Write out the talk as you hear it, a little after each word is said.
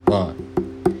One,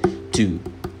 two,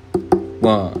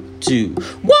 one, two, 1, 2,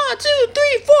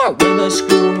 3, 4. When the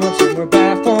school wants and we're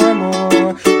back for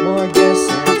more guests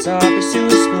and topics to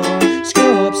explore.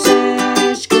 School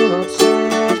upstairs.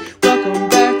 Welcome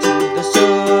back to the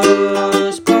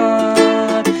Sus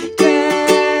Podcast.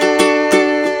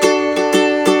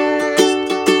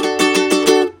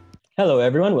 Hello,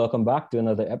 everyone. Welcome back to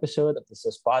another episode of the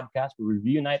Sus Podcast, where we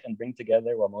reunite and bring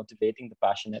together while motivating the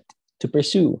passionate to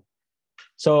pursue.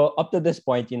 So up to this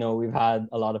point, we've had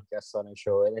a lot of guests on our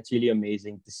show, and it's really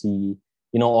amazing to see,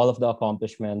 all of the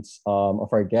accomplishments of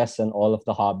our guests and all of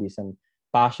the hobbies and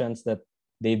passions that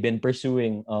they've been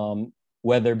pursuing,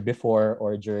 whether before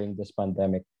or during this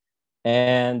pandemic.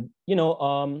 And,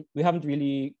 we haven't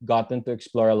really gotten to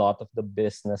explore a lot of the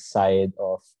business side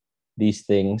of these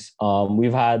things.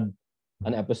 We've had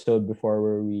an episode before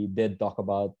where we did talk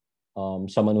about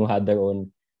someone who had their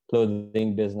own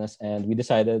clothing business, and we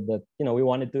decided that we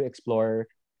wanted to explore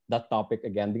that topic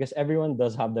again because everyone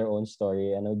does have their own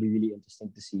story, and it would be really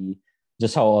interesting to see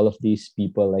just how all of these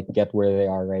people like get where they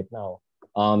are right now.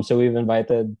 So we've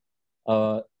invited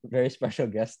a very special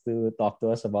guest to talk to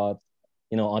us about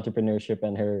entrepreneurship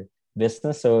and her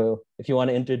business. So if you want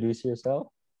to introduce yourself.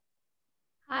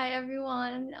 Hi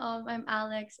everyone, I'm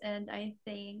Alex, and I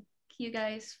thank you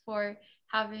guys for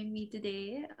having me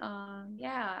today.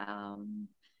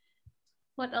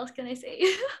 What else can I say?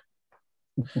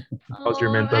 How's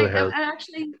your mental health? I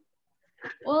actually,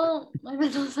 my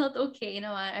mental health okay.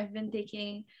 I've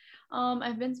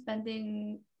been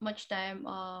spending much time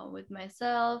with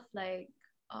myself, like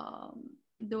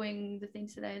doing the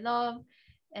things that I love,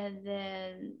 and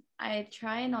then I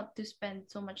try not to spend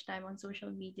so much time on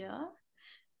social media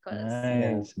because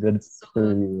Nice, good so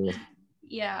for you.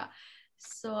 yeah.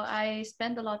 So I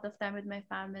spend a lot of time with my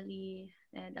family,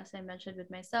 and as I mentioned, with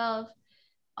myself.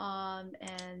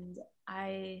 And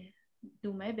I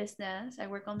do my business. I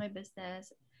work on my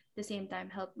business. At the same time,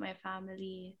 help my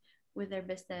family with their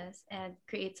business and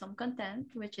create some content,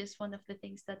 which is one of the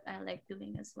things that I like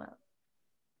doing as well.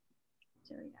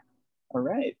 So yeah. All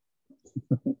right.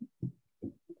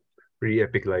 Pretty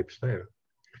epic lifestyle.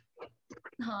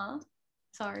 Huh?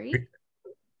 Sorry.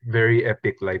 Very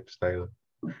epic lifestyle.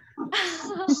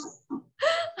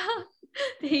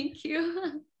 Thank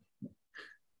you.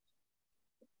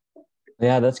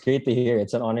 Yeah, that's great to hear.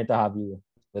 It's an honor to have you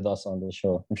with us on the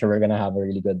show. I'm sure we're gonna have a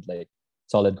really good,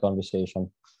 solid conversation.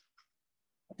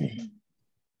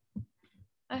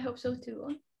 I hope so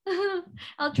too.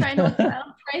 I'll try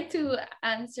to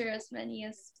answer as many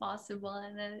as possible,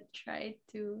 and then try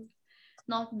to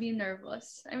not be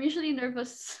nervous. I'm usually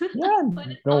nervous Yeah,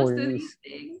 when it no comes to worries. these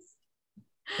things.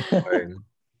 Fine.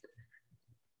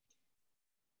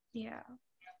 Yeah.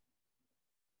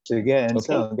 Sige, Okay.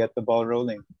 so get the ball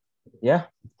rolling. Yeah,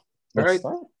 let's Alright.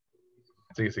 start.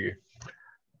 Sige.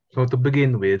 So to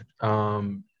begin with,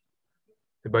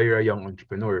 diba you're a young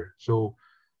entrepreneur. So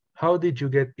how did you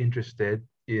get interested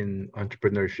in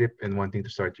entrepreneurship and wanting to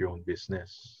start your own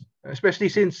business? Especially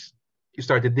since you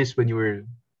started this when you were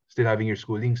still having your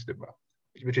schoolings, diba?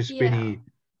 Which is Yeah.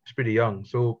 pretty young.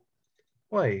 So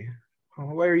why?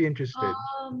 Why are you interested?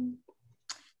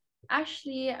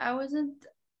 Actually, I wasn't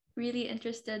really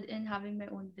interested in having my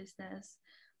own business.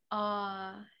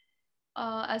 Uh,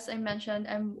 as I mentioned,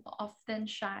 I'm often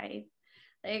shy.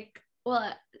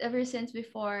 Ever since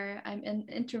before, I'm an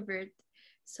introvert,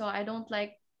 so I don't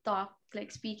like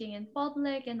speaking in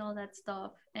public and all that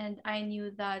stuff. And I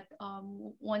knew that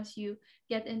once you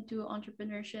get into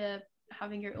entrepreneurship,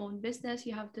 having your own business,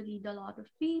 you have to lead a lot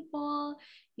of people.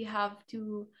 You have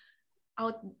to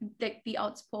be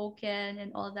outspoken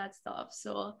and all that stuff.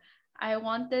 So I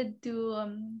wanted to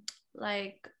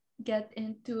like get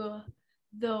into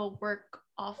the work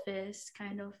office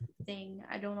kind of thing.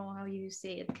 I don't know how you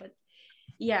say it, but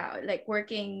yeah, like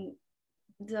working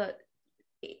the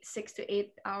 6 to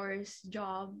 8 hours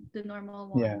job, the normal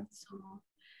Yeah. one. So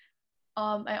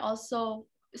I also,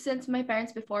 since my parents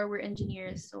before were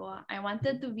engineers, so I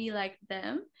wanted to be like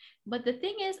them. But the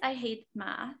thing is, I hate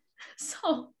math.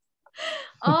 So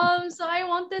so I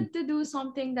wanted to do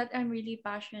something that I'm really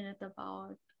passionate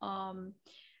about.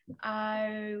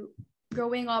 I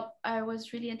growing up, I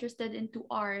was really interested into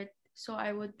art, so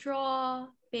I would draw,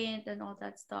 paint, and all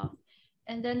that stuff.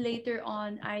 And then later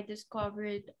on, I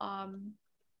discovered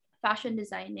fashion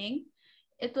designing.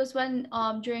 It was when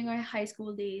during our high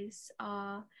school days,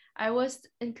 I was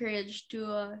encouraged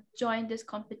to join this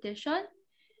competition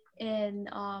in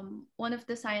one of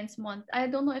the science month. I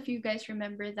don't know if you guys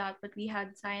remember that, but we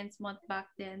had science month back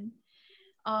then.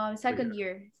 Second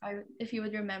year, if you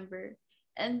would remember.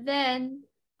 And then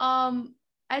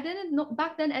I didn't know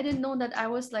back then. I didn't know that I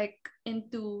was like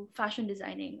into fashion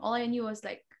designing. All I knew was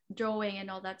like drawing and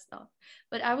all that stuff.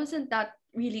 But I wasn't that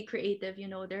really creative.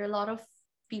 There are a lot of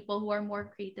people who are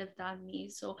more creative than me.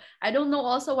 So I don't know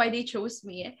also why they chose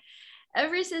me.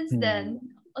 Ever since then,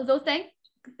 although thank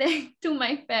to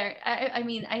my parents, I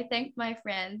mean I thank my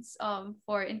friends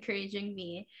for encouraging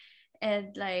me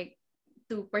and like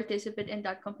to participate in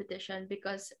that competition,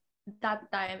 because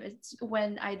that time it's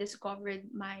when I discovered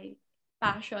my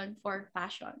passion for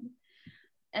fashion.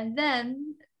 And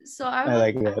then so I I was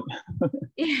like that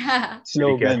yeah. Pretty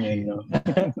slogan, catchy.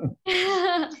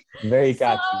 Very So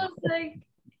I catchy. was like,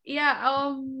 yeah,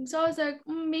 so I was like,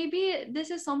 maybe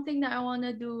this is something that I want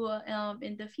to do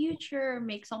in the future,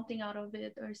 make something out of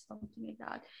it or something like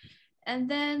that. And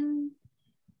then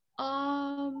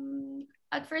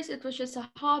at first it was just a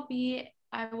hobby.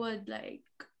 I would like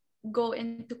go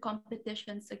into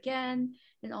competitions again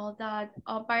and all that.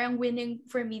 Parang winning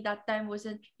for me that time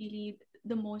wasn't really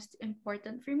the most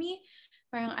important for me.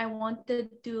 Parang I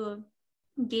wanted to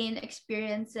gain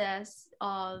experiences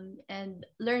and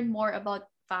learn more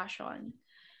about fashion.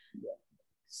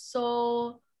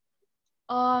 So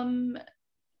um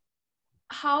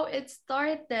how it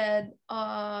started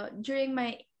during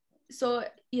my so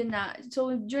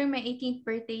during my 18th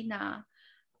birthday na,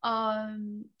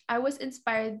 I was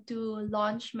inspired to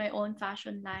launch my own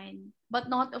fashion line, but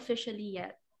not officially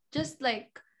yet. Just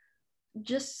like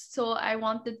just so I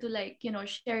wanted to like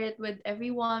share it with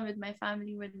everyone, with my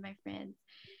family, with my friends.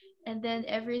 And then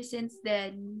ever since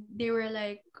then they were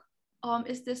like,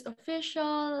 is this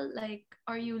official, like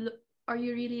are you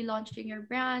really launching your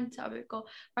brand? Sabi ko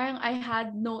parang I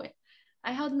had no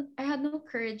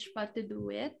courage but to do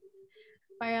it.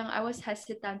 Parang I was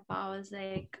hesitant pa. I was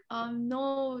like,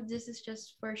 no, this is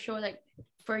just for show, like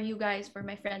for you guys, for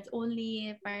my friends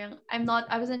only. Parang I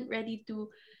wasn't ready to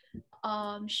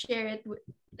share it with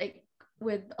like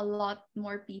with a lot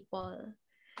more people.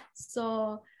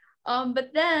 So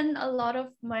but then a lot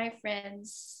of my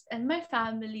friends and my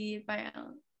family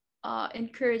parang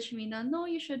encouraged me na no,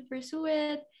 you should pursue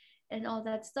it and all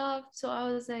that stuff. So I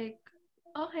was like,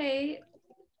 okay,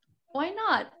 why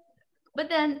not? But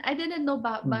then I didn't know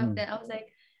back then. I was like,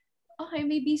 okay,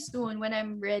 maybe soon when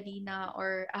I'm ready na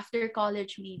or after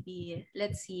college maybe.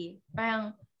 Let's see.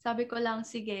 Parang sabi ko lang,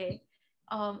 sige,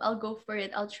 I'll go for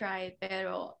it. I'll try.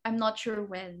 Pero I'm not sure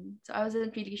when. So I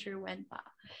wasn't really sure when pa.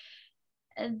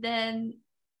 And then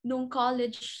nung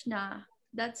college na,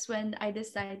 that's when I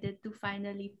decided to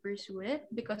finally pursue it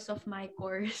because of my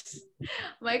course.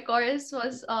 My course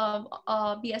was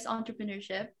BS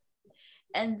entrepreneurship.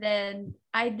 And then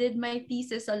I did my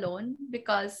thesis alone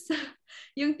because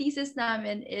yung thesis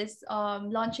namin is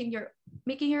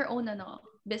making your own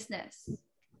business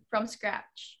from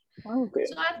scratch. Okay.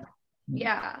 So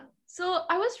yeah. So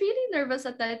I was really nervous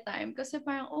at that time kasi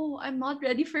parang, oh, I'm not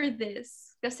ready for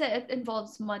this. Kasi it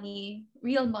involves money,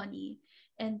 real money,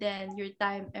 and then your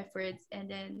time, efforts,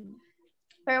 and then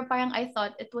pero parang I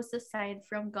thought it was a sign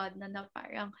from God na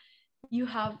parang you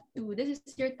have to, this is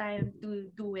your time to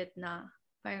do it na.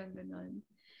 Parang ganun.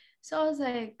 So I was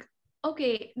like,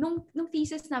 okay, nung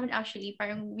thesis namin actually,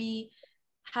 parang we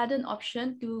had an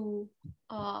option to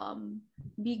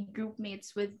be group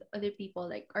mates with other people,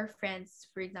 like our friends,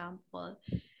 for example.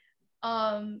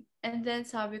 And then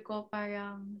sabi ko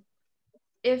parang,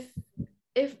 if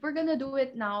we're gonna do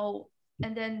it now,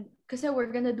 and then kasi we're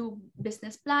gonna do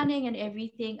business planning and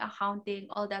everything, accounting,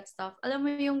 all that stuff. Alam mo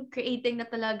yung creating na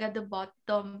talaga the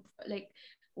bottom, like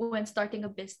when starting a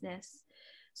business.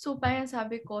 So parang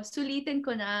sabi ko, sulitin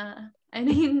ko na. I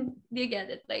mean, do you get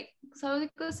it? Like,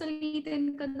 sabi ko,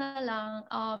 sulitin ko na lang.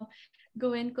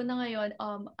 Gawin ko na ngayon.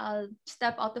 I'll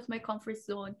step out of my comfort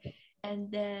zone. And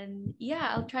then,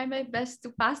 yeah, I'll try my best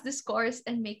to pass this course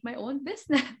and make my own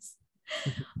business.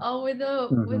 With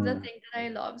the thing that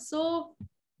I love. So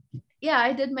yeah,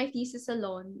 I did my thesis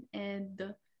alone, and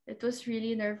it was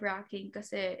really nerve-wracking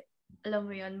kasi alam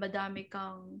mo yun, madaming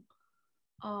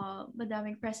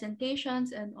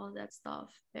presentations and all that stuff,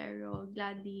 pero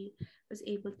gladly was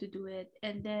able to do it.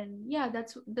 And then yeah,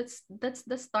 that's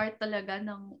the start talaga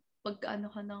ng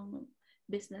pag-ano ka ng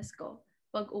business ko,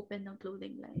 pag-open ng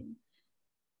clothing line.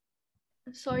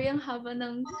 Sorry ang haba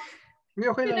ng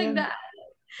Okay lang yan.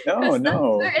 No, Because that's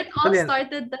no. where it all Well, yan.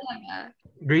 started talaga.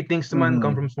 Great things naman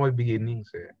come from small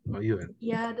beginnings. Oh, yun.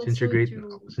 Yeah, that's Since you're so great,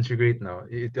 true. since you're great now,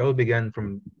 it all began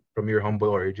from your humble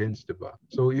origins, diba?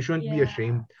 So you shouldn't be Yeah.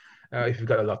 ashamed if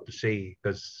you've got a lot to say,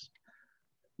 because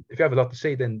if you have a lot to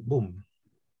say, then boom,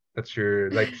 that's your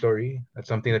life story.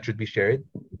 That's something that should be shared.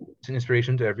 It's an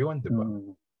inspiration to everyone,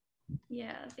 diba?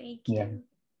 Yeah, thank Yeah. you.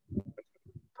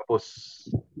 Tapos,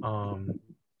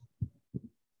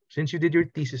 since you did your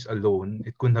thesis alone,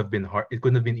 it couldn't have been hard. It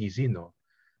couldn't have been easy, no?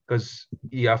 Because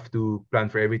you have to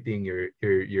plan for everything. Your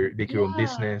make your own Yeah.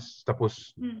 business.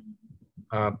 Tapos Mm.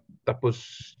 uh, tapos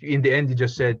in the end you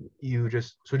just said you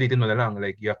just sulitin mo na lang,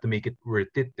 like you have to make it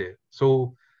worth it. Eh.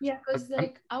 So Yeah, because I'm,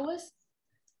 like I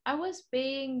was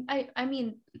paying I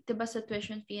mean, diba sa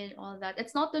tuition fee and all that.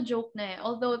 It's not a joke na eh.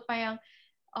 Although parang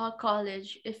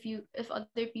college, if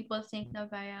other people think na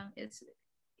parang it's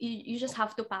you just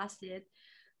have to pass it.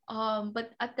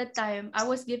 But at that time, I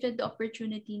was given the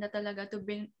opportunity na talaga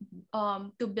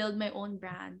to build my own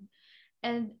brand.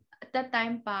 And at that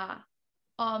time pa,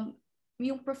 um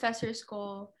yung professors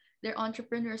ko, they're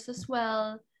entrepreneurs as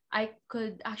well. I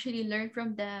could actually learn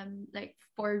from them like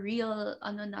for real,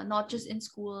 ano na, not just in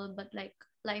school but like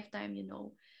lifetime, you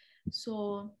know.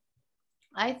 So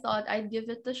I thought I'd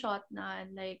give it a shot na,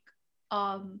 and like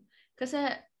kasi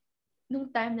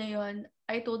nung time na yon,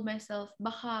 I told myself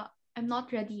baka I'm not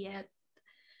ready yet.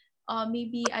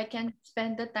 Maybe I can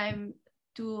spend the time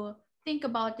to think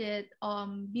about it,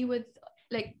 be with,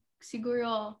 like,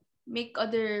 siguro make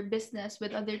other business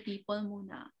with other people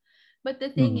muna. But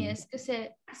the thing Mm. is, kasi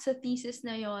sa thesis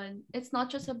na yon, it's not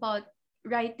just about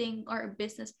writing or a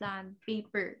business plan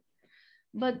paper,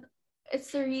 but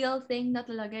it's a real thing na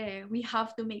talaga eh. We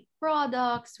have to make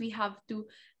products, we have to,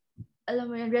 alam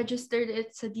mo yun, register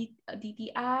it sa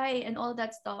DTI and all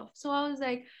that stuff. So I was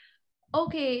like,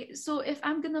 okay, so if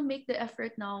I'm gonna make the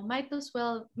effort now, might as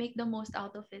well make the most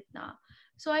out of it na.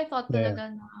 So I thought Yeah.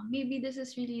 talaga na maybe this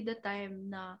is really the time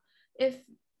na if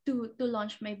to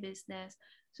launch my business.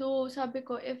 So sabi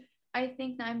ko, if I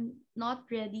think na I'm not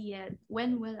ready yet,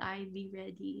 when will I be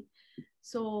ready?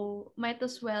 So might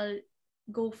as well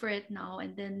go for it now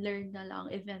and then learn na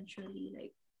lang eventually.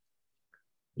 Like,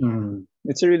 yeah.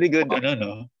 It's a really good, ano,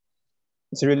 no?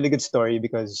 It's a really good story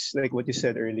because, like what you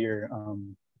said earlier,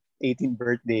 18th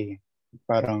birthday,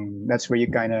 parang that's where you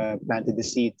kind of planted the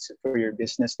seeds for your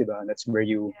business, diba? That's where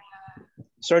you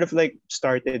sort of like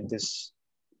started this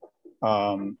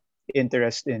um,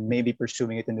 interest in maybe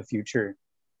pursuing it in the future.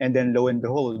 And then lo and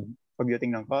behold,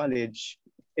 pagdating ng college,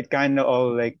 it kind of all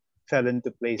like fell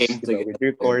into place, Came diba? With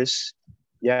your together. course,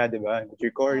 yeah, diba? With your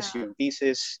course, Yeah. yung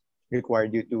thesis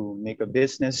required you to make a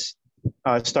business,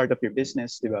 start up your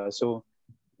business, diba? So,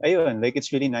 ayun, like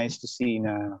it's really nice to see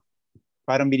na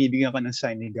parang binibigyan ka ng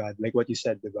sign ni God, like what you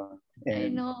said, diba? I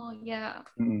And, know, yeah.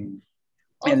 and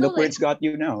Although look where like, it's got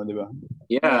you now, diba?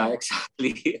 Yeah, yeah.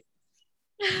 exactly.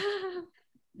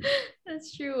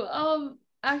 That's true.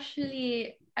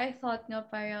 Actually, I thought nga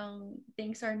parang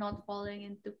things are not falling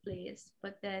into place,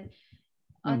 but then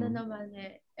ano Mm. naman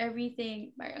eh,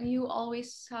 everything, parang you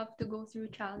always have to go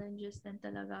through challenges din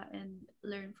talaga and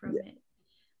learn from Yeah. it.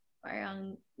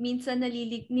 Parang minsan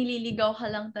nililigaw ka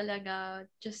lang talaga,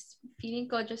 just feeling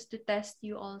ko just to test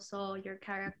you also, your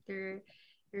character,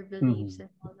 your beliefs Mhm.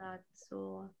 and all that.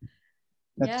 So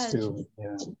That's yeah, true.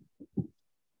 Yeah.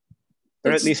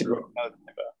 Or at It's least it true. worked out,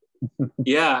 diba?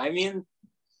 Yeah, I mean,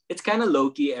 it's kind of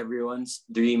low-key everyone's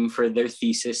dream for their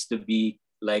thesis to be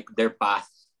like their path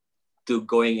to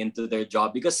going into their job,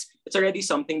 because it's already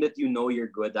something that you know you're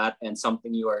good at and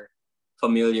something you are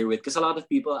familiar with. Because a lot of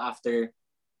people after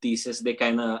thesis, they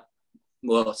kind of,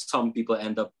 well, some people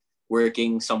end up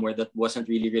working somewhere that wasn't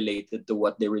really related to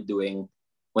what they were doing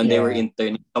when they were Yeah.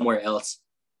 interning somewhere else.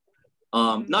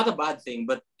 mm, Not a bad thing,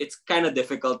 but it's kind of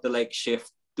difficult to like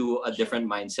shift to a shift. different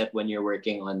mindset when you're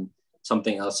working on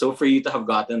something else. So for you to have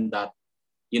gotten that,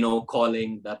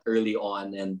 calling that early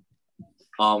on, and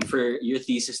for your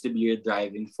thesis to be your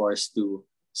driving force to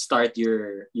start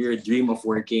your dream of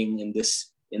working in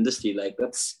this industry, like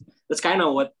that's kind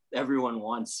of what everyone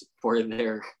wants for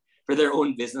their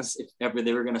own business if ever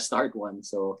they were gonna start one.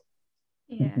 So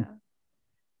Yeah,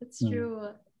 that's Mm. true.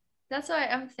 That's why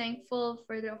I'm thankful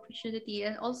for the opportunity,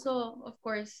 and also, of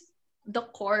course, the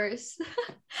course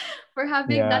for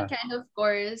having Yeah. that kind of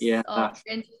course yeah,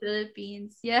 in the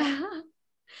Philippines. Yeah.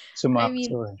 I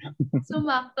mean, Sumakto.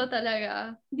 sumakto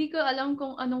talaga. Hindi ko alam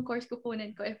kung anong course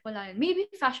kukunin ko if wala yun. Maybe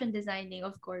fashion designing,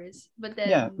 of course. But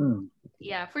Yeah. then,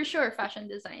 yeah, for sure, fashion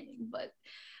designing. But,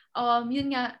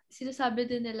 yun nga, sinasabi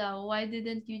din nila, why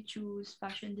didn't you choose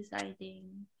fashion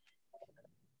designing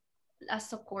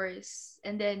as a course?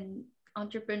 And then,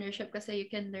 entrepreneurship kasi you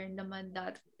can learn naman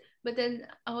that. But then,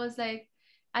 I was like,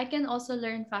 I can also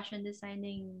learn fashion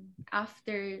designing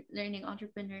after learning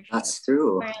entrepreneurship. that's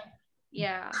true. Parang,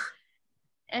 yeah.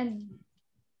 And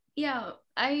yeah,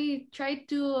 I tried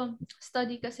to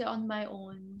study kasi on my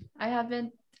own. I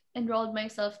haven't enrolled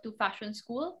myself to fashion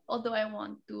school, although I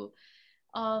want to.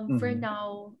 For Mhm.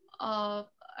 now,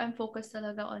 I'm focused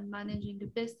talaga on managing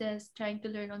the business, trying to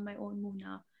learn on my own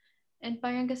muna. And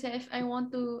parang kasi if I want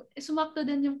to, sumakto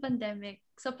din yung pandemic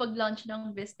sa pag-launch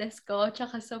ng business ko,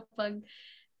 tsaka sa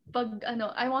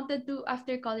I wanted to,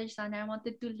 after college sana, I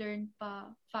wanted to learn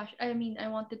pa fashion. I mean, I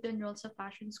wanted to enroll sa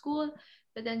fashion school,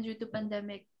 but then due to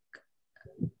pandemic,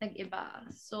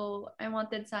 nag-iba. So, I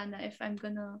wanted sana if I'm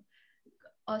gonna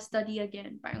study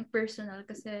again, parang personal,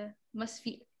 kasi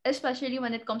especially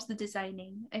when it comes to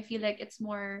designing, I feel like it's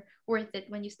more worth it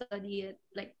when you study it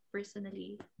like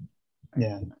personally.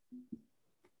 Yeah.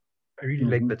 I really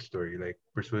like that story, like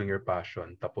pursuing your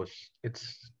passion. Tapos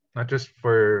it's not just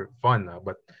for fun,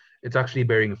 but it's actually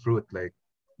bearing fruit. Like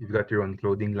you've got your own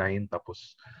clothing line.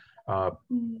 Tapos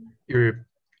you're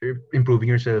improving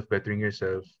yourself, bettering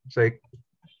yourself. It's like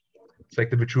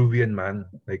the Vitruvian man,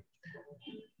 like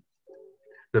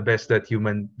the best that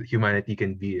humanity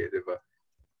can be, diba?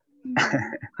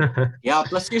 Yeah,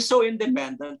 plus you're so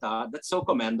independent, that's so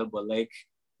commendable. Like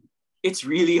it's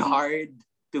really hard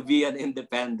to be an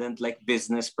independent like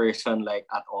business person, like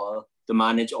at all, to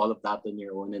manage all of that on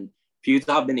your own, and for you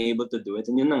to have been able to do it.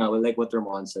 And yun na nga, well, like what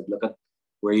Ramon said, look at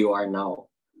where you are now.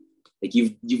 Like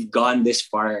you've gone this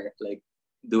far, like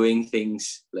doing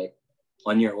things like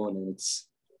on your own, and it's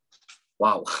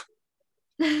wow.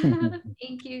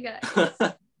 Thank you, guys.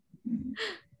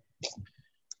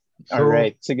 All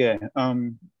right. Sige.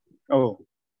 Oh,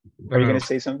 are you gonna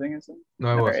say something? No,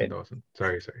 I wasn't.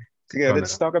 Sorry. Sige,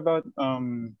 let's talk about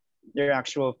your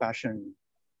actual passion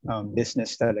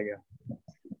business talaga.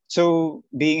 So,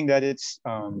 being that it's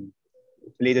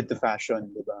related to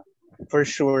fashion, diba? For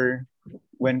sure,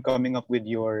 when coming up with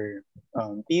your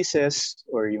pieces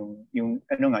or yung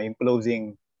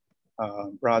clothing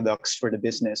products for the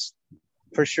business,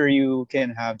 for sure you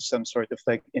can have some sort of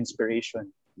like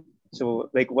inspiration. So,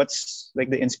 like, what's like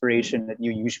the inspiration that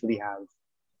you usually have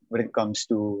when it comes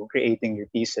to creating your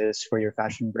pieces for your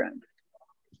fashion brand?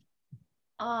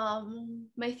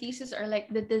 My thesis are like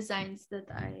the designs that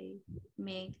I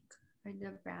make for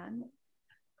the brand,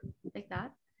 like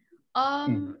that.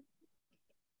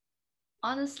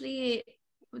 Honestly,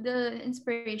 the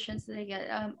inspirations that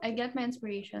I get my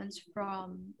inspirations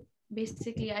from,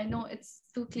 basically, I know it's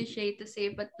too cliche to say,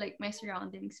 but like my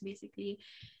surroundings, basically.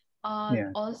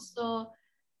 Also,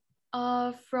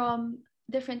 from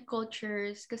different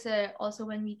cultures, kasi also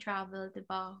when we travel,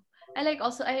 diba? I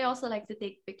also like to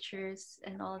take pictures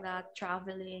and all that,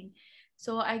 traveling.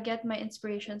 So I get my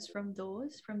inspirations from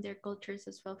their cultures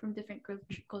as well, from different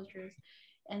cultures.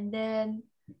 And then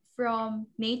from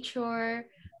nature,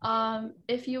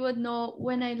 if you would know,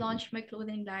 when I launched my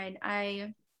clothing line,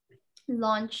 I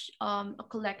launched a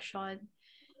collection,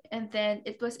 and then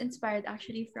it was inspired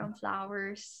actually from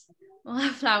flowers.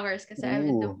 Flowers, because I'm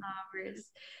into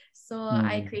flowers. So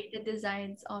I created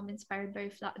designs inspired by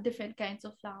different kinds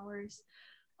of flowers.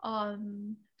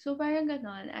 So parang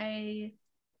ganon.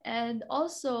 And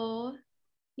also,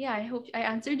 yeah, I hope I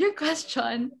answered your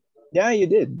question. Yeah, you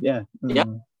did. Yeah. Yeah.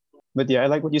 But yeah, I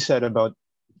like what you said about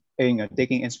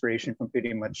taking inspiration from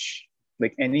pretty much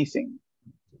like anything.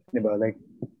 Like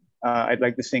I'd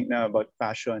like to think now about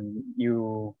fashion.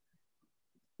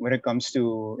 When it comes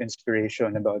to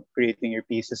inspiration about creating your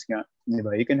pieces,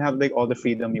 you can have like all the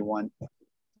freedom you want,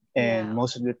 and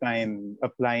most of the time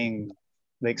applying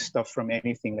like stuff from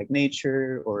anything like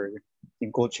nature or yung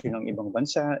culture ng ibang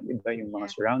bansa, yung mga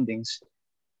surroundings.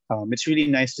 It's really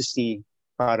nice to see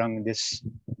parang this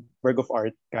work of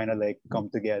art kind of like come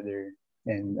together,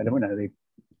 and alam mo na, like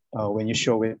when you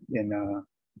show it in a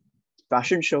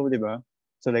fashion show, diba?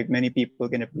 So like many people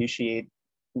can appreciate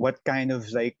what kind of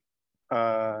like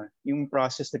yung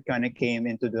process that kind of came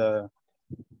into the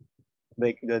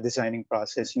designing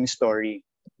process, yung story.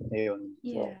 Ayun.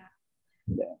 Yeah. So,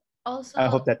 yeah. Also,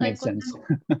 I hope that like, makes sense.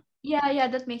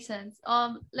 Yeah, that makes sense.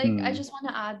 I just want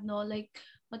to add, like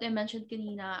what I mentioned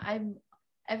kanina,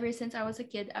 ever since I was a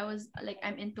kid, I was like,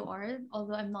 I'm into art,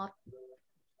 although I'm not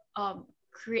more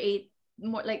creative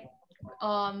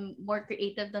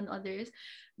than others.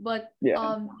 But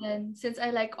then since I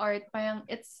like art, parang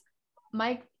it's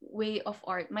my way of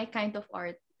art, my kind of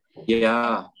art.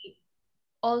 Yeah.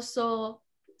 Also,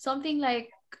 something like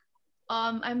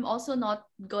I'm also not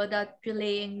good at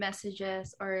relaying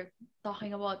messages or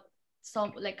talking about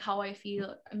some like how I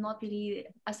feel. I'm not really,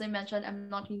 as I mentioned, I'm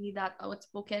not really that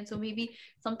outspoken. So maybe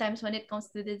sometimes when it comes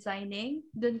to designing,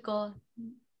 dun ko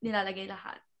nilalagay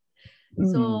lahat.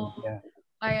 So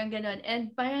parang ganun.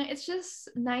 And parang it's just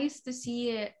nice to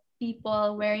see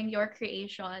people wearing your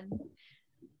creation.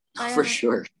 Parang, for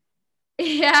sure.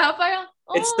 Yeah, parang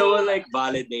it's so like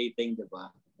validating,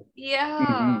 diba?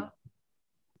 Yeah.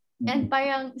 And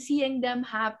parang seeing them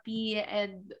happy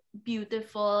and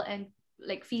beautiful and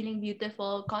like feeling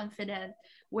beautiful, confident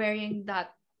wearing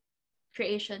that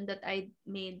creation that I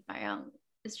made, parang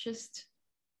it's just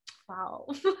wow.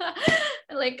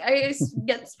 Like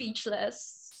get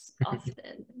speechless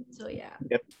often. So yeah.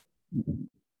 Yep.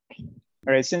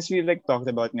 All right, since we like talked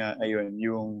about nga ayun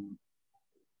yung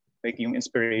like yung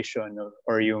inspiration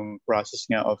or yung process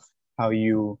nga of how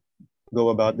you go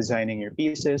about designing your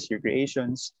pieces, your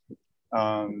creations,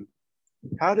 um,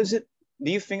 how does it?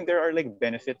 Do you think there are like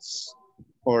benefits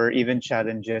or even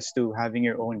challenges to having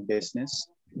your own business,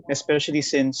 especially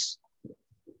since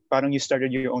parang you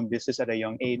started your own business at a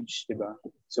young age, diba?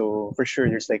 So for sure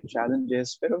there's like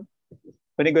challenges, pero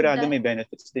panigurado may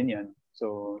benefits din yan.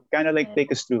 So kind of like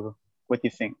take us through what you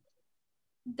think.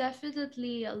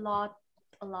 Definitely a lot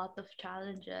of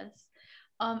challenges.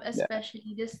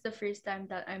 Especially this is the first time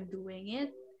that I'm doing it,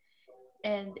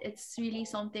 and it's really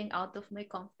something out of my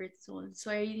comfort zone. So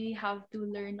I really have to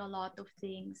learn a lot of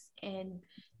things and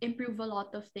improve a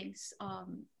lot of things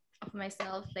of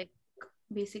myself, like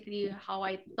basically how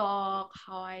I talk,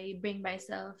 how I bring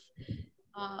myself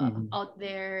out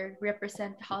there,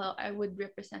 represent how I would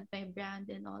represent my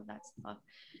brand and all that stuff.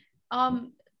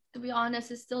 To be honest,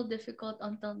 it's still difficult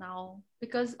until now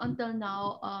because until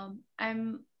now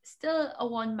I'm still a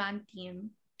one-man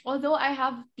team. Although I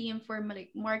have a team for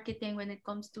like marketing when it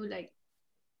comes to like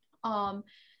um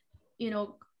you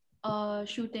know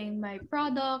shooting my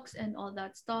products and all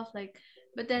that stuff, like,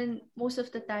 but then most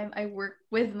of the time I work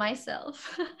with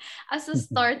myself as a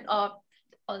startup.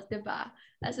 Oh, diba?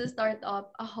 As a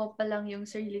startup, ako pa lang yung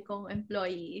sarili kong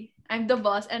employee. I'm the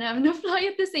boss and I'm an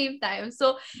employee at the same time.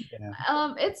 So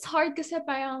Yeah. it's hard kasi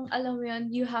parang alam mo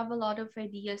yun, you have a lot of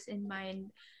ideas in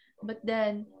mind, but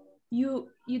then you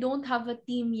don't have a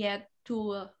team yet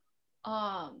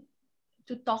um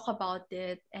to talk about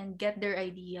it and get their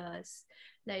ideas,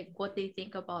 like what they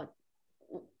think about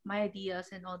my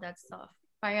ideas and all that stuff.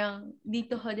 Parang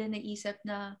dito ko din naisip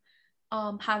na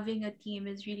having a team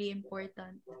is really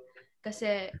important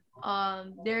kasi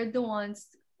they're the ones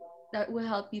that will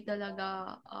help you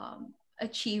talaga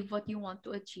achieve what you want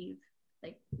to achieve,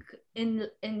 like in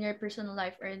your personal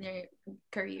life or in your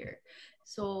career.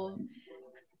 So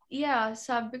yeah,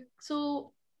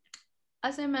 so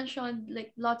as I mentioned,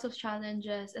 like lots of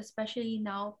challenges, especially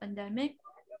now pandemic.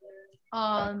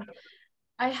 Um,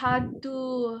 I had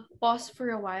to pause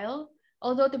for a while.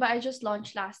 Although, diba, I just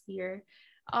launched last year.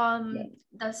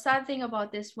 The sad thing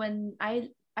about this, when I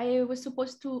was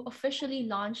supposed to officially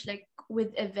launch like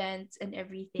with events and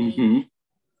everything.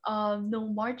 No,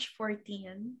 March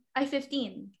 15,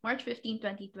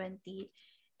 2020.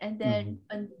 And then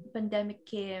pandemic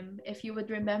came. If you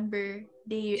would remember,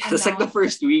 they It's like the announced.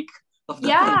 first week of the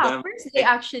Yeah, pandemic. first day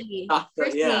actually.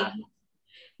 First day. Yeah.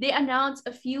 They announced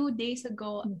a few days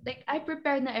ago. Like I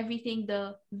prepared na everything,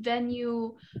 the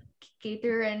venue,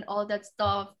 cater and all that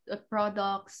stuff, the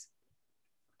products.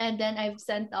 And then I've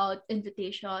sent out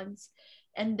invitations.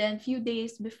 And then few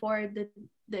days before the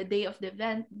day of the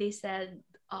event, they said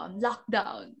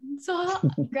lockdown. So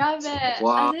grabe.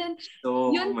 Wow. As in,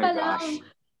 Oh yun my pa gosh. lang,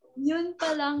 yun pa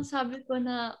lang sabi ko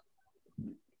na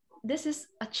this is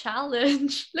a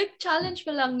challenge. Like, challenge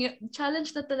pa lang yun. Challenge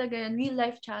na talaga yun. Real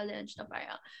life challenge na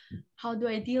parang, how do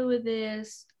I deal with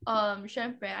this?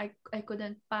 Syempre, I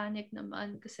couldn't panic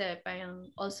naman kasi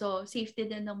parang also safety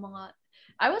din ng mga,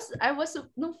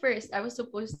 no first, I was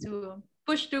supposed to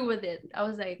push through with it. I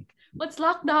was like, what's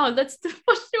lockdown? Let's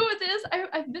push through with this.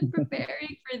 I've been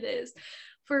preparing for this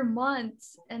for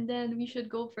months and then we should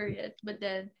go for it. But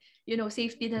then,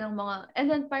 safety na ng mga, and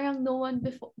then parang no one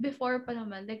before pa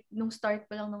naman, like nung start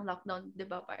pa lang ng lockdown, di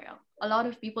ba, parang a lot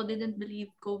of people didn't believe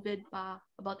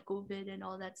about COVID and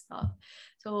all that stuff.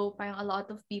 So parang a lot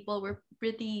of people were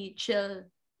pretty chill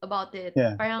about it.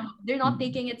 Yeah. Parang they're not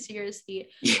taking it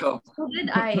seriously. Yeah. So did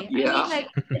I. I Yeah. mean, like,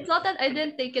 it's not that I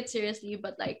didn't take it seriously,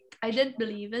 but like I didn't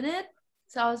believe in it.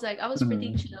 So I was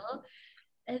pretty chill.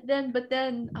 But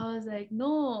then I was like,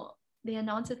 no, they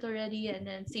announced it already, and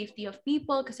then safety of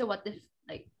people, kasi what if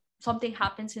like something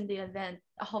happens in the event,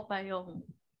 ako pa yung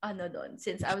ano doon,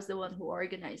 since I was the one who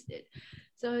organized it.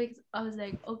 So I was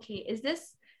like, okay,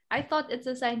 I thought it's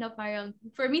a sign of parang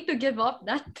for me to give up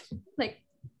that like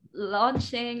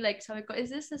launching, like sabi ko, is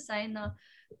this a sign na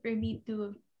for me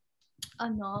to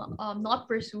not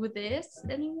pursue this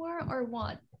anymore or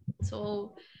what?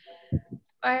 So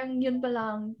parang yun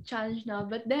palang challenge na.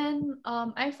 But then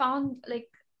I found like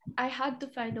I had to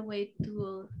find a way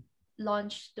to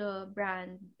launch the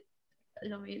brand.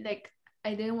 Like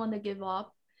I didn't want to give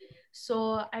up.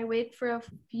 So I wait for a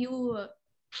few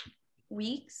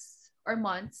weeks or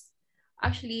months.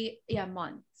 Actually, yeah,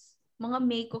 months. Mga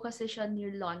May ko kasi siya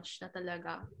near launch na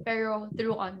talaga. Pero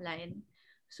through online.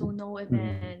 So no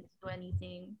events, no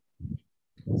anything.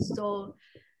 So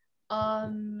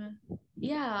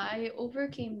yeah, I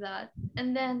overcame that.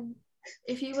 And then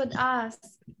if you would ask,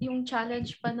 yung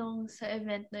challenge pa nung sa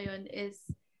event na yun is,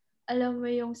 alam mo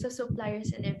yung sa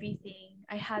suppliers and everything,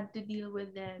 I had to deal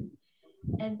with them.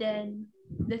 And then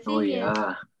the Oh thing is,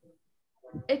 yeah.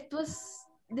 it was,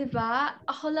 di ba?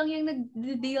 Ako lang yung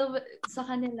nag-deal sa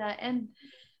kanila. And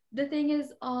the thing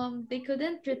is, they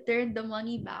couldn't return the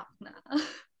money back na.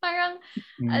 Parang,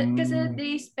 kasi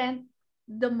they spent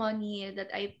the money that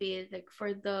I paid like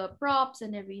for the props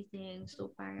and everything.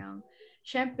 So parang,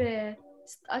 syempre,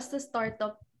 as a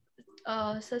startup,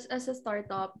 as a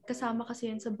startup, kasama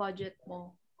kasi yun sa budget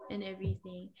mo and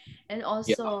everything. And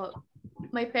also,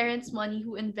 my parents' money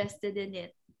who invested in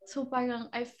it. So parang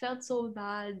I felt so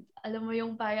bad. Alam mo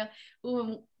yung parang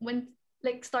when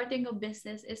like starting a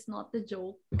business is not a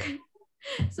joke.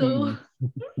 So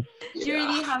you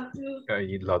really have to, I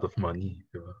need a lot of money.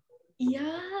 Diba?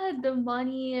 yeah, the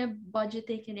money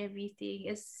budgeting and everything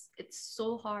it's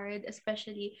so hard,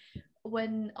 especially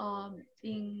when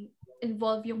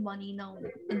involve yung money ng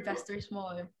investors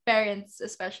mo, parents,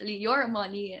 especially your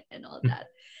money and all that.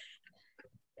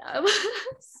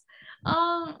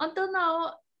 Until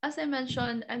now, as I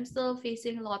mentioned, I'm still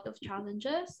facing a lot of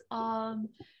challenges.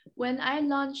 When I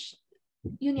launched,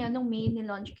 yun yan, nung May,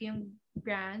 nilaunch ko yung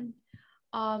brand,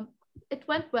 it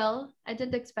went well. I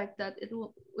didn't expect that it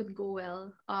would go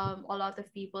well. A lot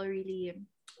of people really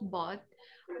bought.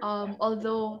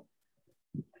 Although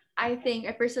I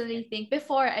personally think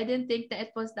before I didn't think that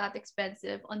it was that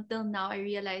expensive. Until now, I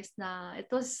realized na it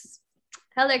was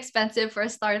hella expensive for a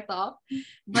startup.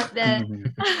 But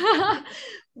then,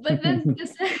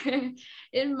 kasi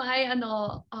in my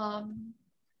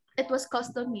it was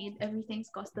custom made. Everything's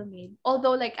custom made.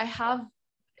 Although like I have,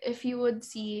 if you would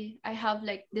see, I have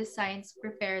like designs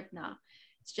prepared na.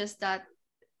 It's just that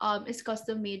it's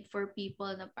custom made for people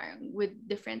na parang with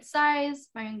different size,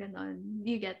 parang ganon.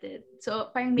 You get it? So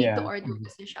parang made to order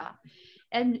kasi siya.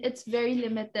 And it's very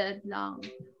limited lang.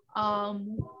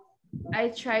 I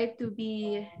try to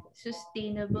be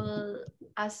sustainable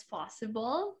as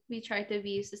possible. We try to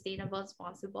be sustainable as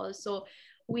possible. So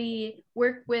we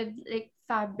work with like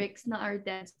fabrics na are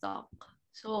dead stock.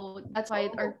 So that's why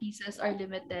our pieces are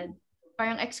limited.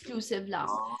 Parang exclusive lang.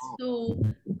 So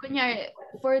kunyari,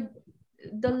 for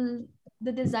the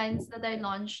designs that I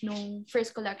launched nung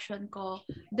first collection ko,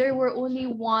 there were only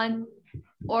 1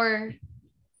 or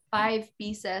 5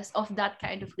 pieces of that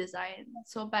kind of design.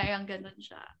 So parang ganun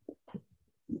siya.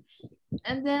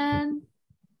 And then,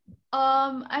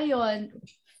 ayun,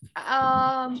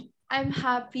 I'm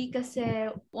happy kasi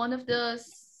one of the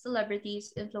celebrities,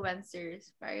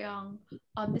 influencers, parang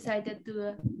decided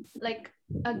to like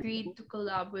agreed to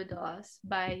collab with us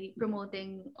by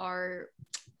promoting our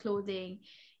clothing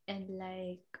and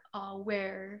like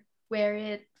wear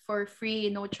it for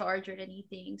free, no charge or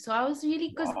anything. So I was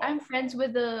really, because I'm friends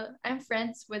with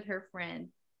her friend.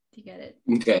 Do you get it?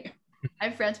 Okay.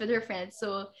 I'm friends with her friends.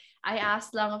 So I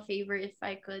asked lang a favor if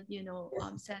I could,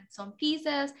 send some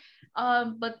pieces.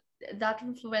 But that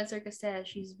influencer kasi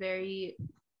she's very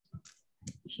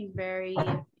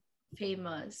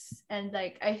famous. And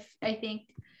like I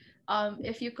think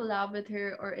if you collab with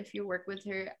her or if you work with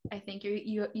her, I think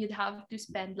you'd have to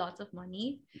spend lots of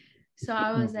money. So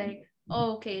I was like,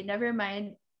 oh, okay, never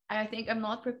mind. I think I'm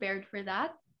not prepared for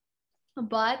that.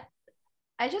 But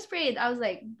I just prayed. I was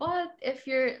like, but if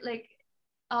you're like,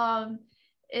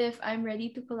 if I'm ready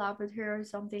to collab with her or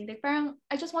something, like parang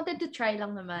I just wanted to try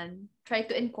lang naman, try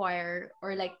to inquire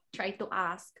or like try to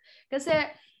ask. Kasi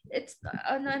it's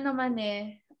naman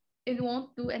it won't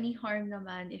do any harm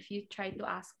naman if you try to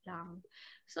ask lang.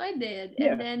 So I did.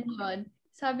 Yeah. And then yun,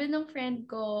 sabi ng friend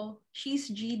ko,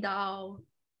 she's G daw.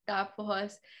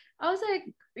 Tapos, I was like,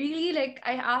 really? Like,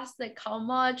 I asked like how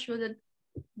much would it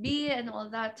be and all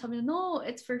that. Sabi niya, no,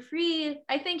 it's for free.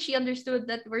 I think she understood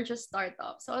that we're just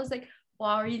startups. So I was like,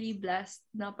 wow, really blessed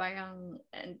na parang,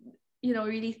 and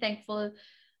really thankful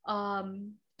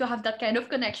to have that kind of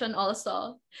connection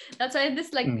also. That's why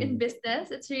this like in business,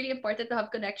 it's really important to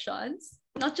have connections.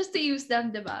 Not just to use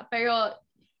them, diba? Pero,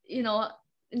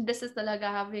 in business talaga,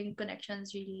 having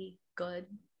connections really good.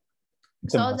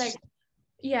 So I was like,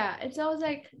 yeah. And so I was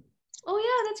like, oh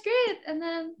yeah, that's great. And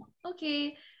then,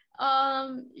 okay,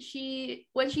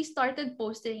 when she started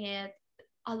posting it,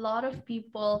 a lot of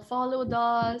people followed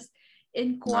us,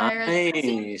 inquired.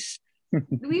 Nice.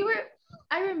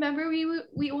 I remember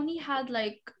we only had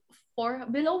like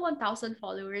below 1,000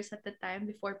 followers at the time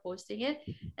before posting it.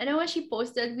 And then when she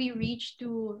posted, we reached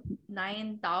to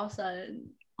 9,000.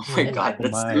 Oh my Oh, God, Oh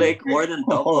that's my. like more than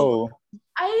double. Oh,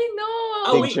 I Oh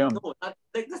know. big wait, jump. no,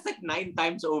 that's like 9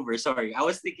 times over. Sorry, I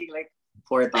was thinking like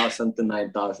 4,000 to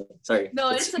 9,000. Sorry, No,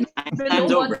 it's it's like 9 times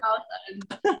below over.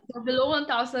 1,000. So below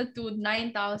 1,000 to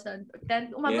 9,000.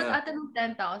 10, umabot Yeah, ata ng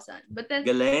 10,000. But then,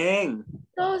 galing.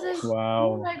 so I was like, oh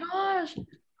Wow. my gosh.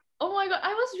 Oh my God.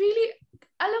 I was really,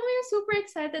 alam mo yung super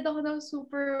excited ako na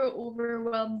super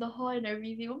overwhelmed ako and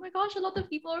everything. Oh my gosh, a lot of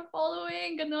people are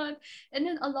following, ganon. And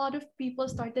then a lot of people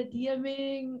started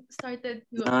DMing, started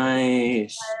to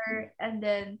Nice. and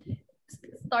then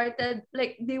started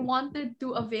like they wanted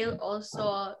to avail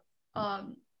also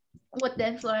um what the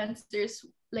influencers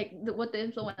like what the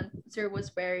influencer was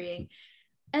wearing.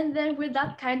 And then with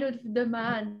that kind of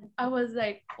demand, I was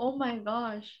like, oh my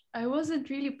gosh, I wasn't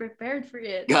really prepared for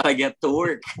it. Gotta get to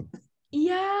work.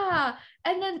 Yeah.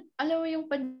 And then alam mo yung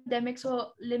pandemic,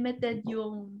 so Stock. limited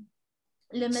yung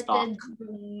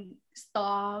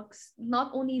stocks.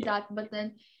 Not only that, but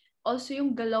then also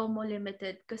yung galaw mo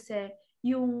limited kasi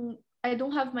yung I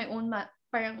don't have my own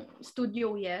parang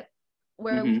studio yet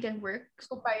where we Mhm. can work.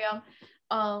 So parang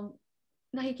um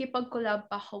nakikipag-collab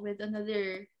pa ako with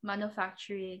another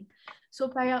manufacturing.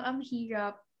 So parang ang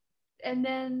hirap. And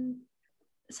then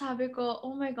sabi ko,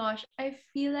 oh my gosh, I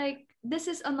feel like this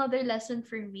is another lesson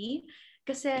for me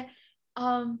kasi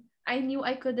I knew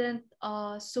I couldn't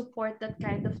support that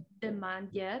kind of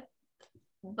demand yet,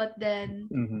 but then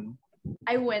Mm-hmm.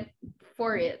 I went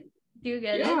for it. Do you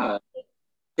get it? Yeah,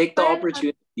 take the Parang,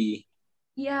 opportunity.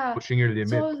 yeah. Pushing your So I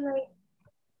limit. was like,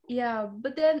 yeah,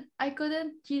 but then I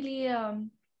couldn't really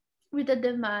with the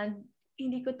demand,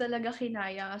 hindi ko talaga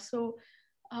kinaya. So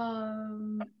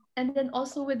and then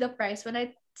also with the price, when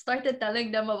I started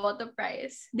telling them about the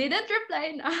price, they didn't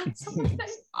reply na. So I was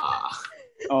like, Ah.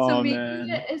 so Oh maybe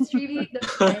man. it's really the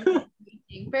price is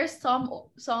waiting. Pero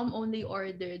some only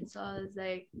ordered. So I was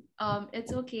like,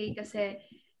 it's okay kasi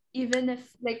even if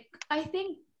like I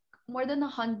think more than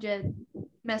 100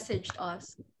 messaged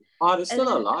us. Oh, that's And still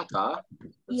a then, lot, huh?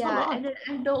 That's a yeah, lot. and then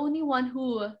I'm the only one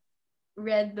who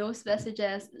read those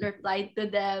messages, replied to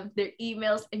them, their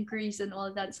emails increased and all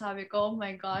that. Sabi ko, oh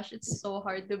my gosh, it's so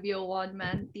hard to be a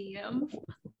one-man team.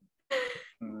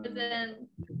 And then,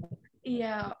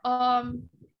 yeah,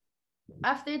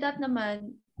 after that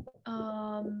naman,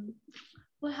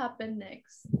 what happened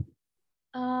next?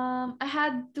 I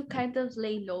had to kind of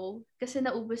lay low kasi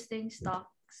naubos na yung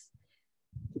stocks.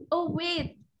 Oh,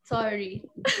 wait. Sorry.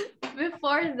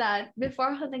 Before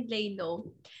ako nag-lay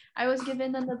low, I was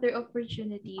given another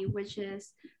opportunity, which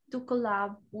is to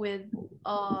collab with,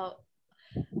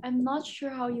 I'm not sure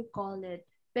how you call it,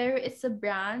 pero it's a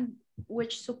brand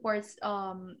which supports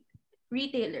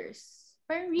retailers.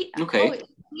 Parang Okay.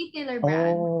 it's a retailer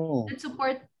brand Oh. that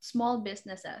support small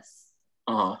businesses.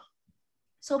 Uh-huh.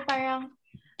 So parang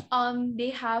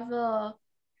they have a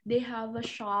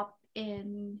shop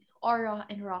in Aura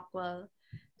and Rockwell.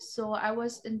 So I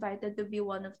was invited to be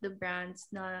one of the brands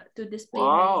to display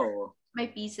Wow. my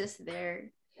pieces there.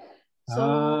 So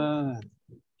Ah.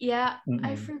 yeah,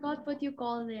 I Mm-mm. forgot what you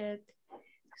call it.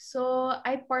 So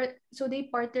they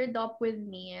partnered up with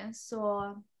me.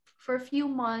 So for a few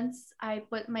months I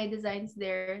put my designs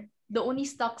there. The only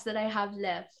stocks that I have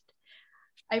left,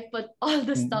 I put all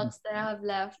the Mm-mm. stocks that I have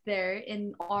left there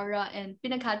in Aura and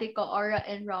pinaghati ko Aura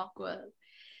and Rockwell.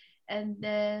 And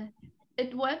then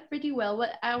it went pretty well.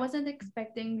 What I wasn't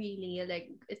expecting really,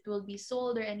 like it will be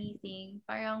sold or anything.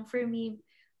 Parang for me,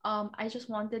 I just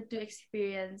wanted to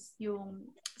experience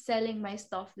yung selling my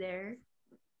stuff there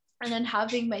and then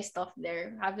having my stuff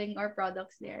there, having our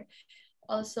products there.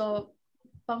 Also,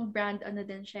 pang brand ano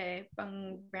din siya,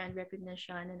 pang brand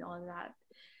recognition and all that.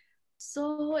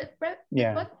 So it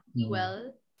Yeah. went pretty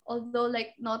well. Although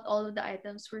like not all of the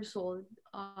items were sold,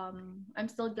 I'm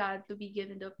still glad to be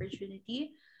given the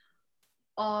opportunity.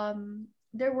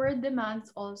 There were demands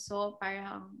also,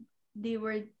 parang they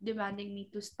were demanding me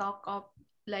to stock up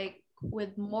like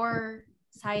with more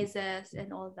sizes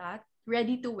and all that,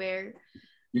 ready to wear.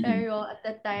 Mhm. Pero at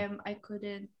that time I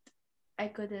couldn't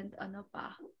ano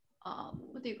pa,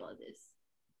 what do you call this?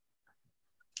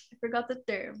 I forgot the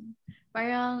term.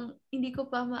 Parang hindi ko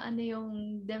pa maano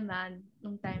yung demand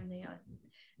nung time na yon.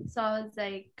 So I was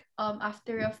like,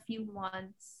 after a few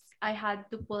months, I had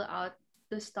to pull out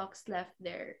the stocks left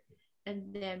there.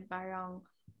 And then parang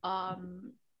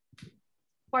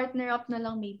partner up na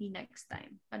lang maybe next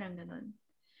time. Parang ganun.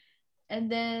 And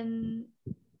then,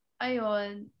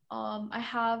 ayun, I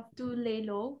have to lay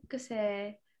low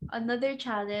kasi another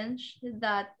challenge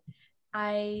that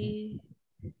I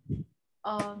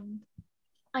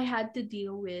I had to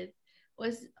deal with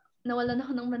was nawalan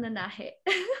ako ng mananahe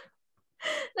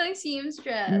ng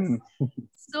seamstress. Mm.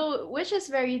 So, which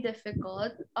is very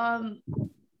difficult.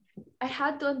 I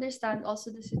had to understand also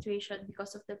the situation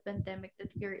because of the pandemic that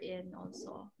we're in,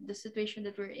 also the situation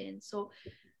that we're in. So,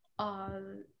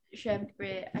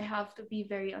 syempre, I have to be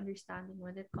very understanding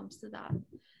when it comes to that.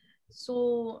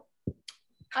 So,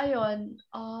 ayun,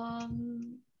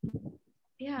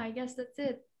 yeah, I guess that's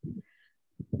it.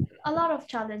 A lot of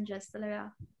challenges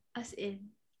talaga, as in,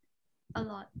 a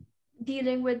lot.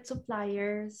 Dealing with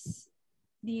suppliers,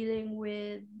 dealing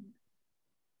with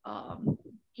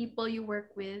people you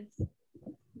work with.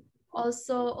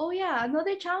 Also, oh yeah,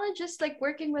 another challenge is like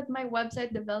working with my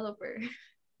website developer.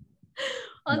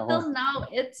 Until No. now,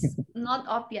 it's not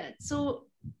up yet. So,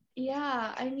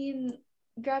 yeah, I mean,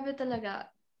 grabe talaga.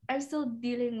 I'm still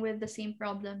dealing with the same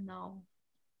problem now.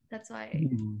 That's why.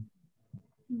 Mm.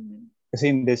 Hmm. Kasi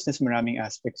in business, maraming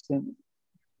aspects din.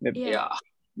 Diba? Yeah.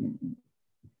 Mm.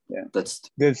 Yeah. That's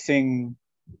Good thing,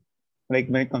 like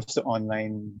when it comes to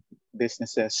online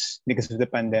businesses, because of the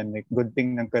pandemic, good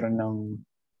thing nagkaroon ng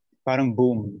parang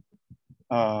boom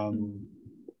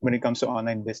when it comes to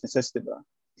online businesses, diba?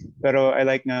 Pero I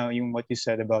like now yung what you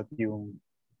said about yung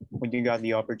when you got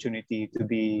the opportunity to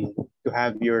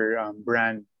have your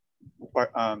brand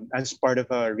as part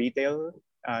of a retail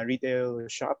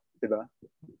shop, diba?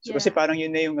 So kasi Yeah. parang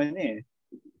yun na yung ano eh.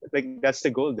 Like that's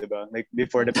the goal, diba? Like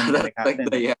before the pandemic that's like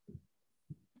happened, the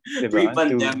diba?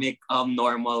 pre-pandemic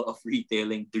normal of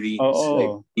retailing dreams, Oo.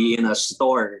 like be in a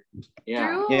store.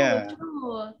 Yeah. True. Yeah.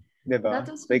 True. Diba? That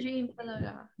was the Like, dream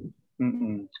talaga.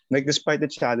 like despite the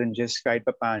challenges, kahit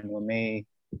papaano, may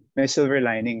silver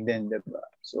lining din, diba?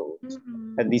 So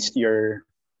at least your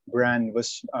brand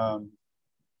was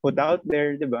put out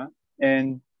there, diba?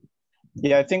 And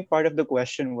yeah, I think part of the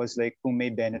question was like kung may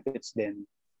benefits din.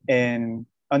 And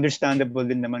understandable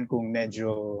din naman kung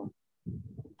medyo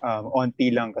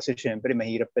onti lang kasi syempre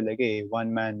mahirap talaga eh.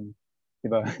 One man,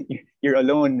 diba? You're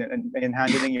alone and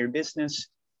handling your business.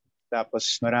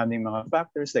 Tapos maraming mga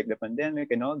factors like the pandemic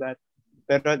and all that.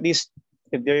 Pero at least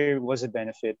if there was a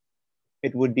benefit,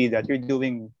 it would be that you're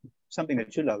doing something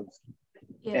that you love.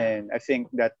 Yeah. And I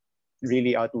think that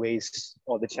really outweighs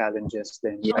all the challenges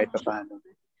then Yeah. kahit papaano.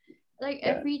 Like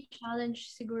Yeah. every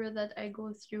challenge siguro that I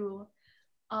go through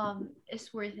is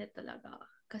worth it talaga.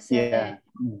 Kasi Yeah.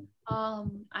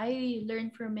 I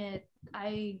learn from it.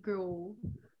 I grow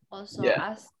also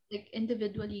Yeah. as like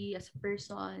individually, as a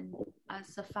person,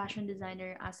 as a fashion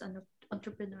designer, as an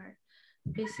entrepreneur.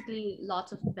 Basically,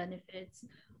 lots of benefits.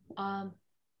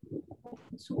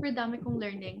 Super dami kong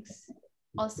learnings.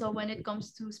 Also, when it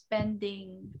comes to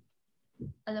spending,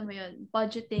 alam mo yun,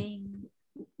 budgeting,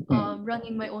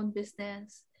 running my own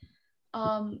business.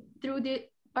 Through the,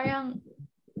 parang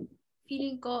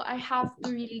feeling ko, I have to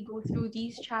really go through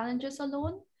these challenges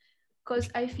alone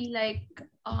because I feel like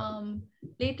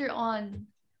later on,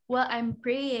 well, I'm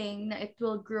praying na it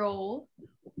will grow.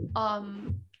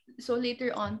 So later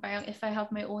on, parang if I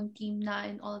have my own team na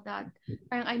and all that,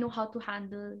 parang I know how to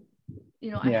handle,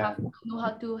 I Yeah. have to know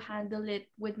how to handle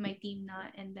it with my team na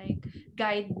and like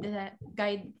guide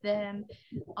them.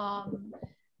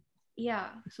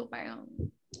 Yeah, so parang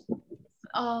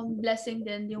blessing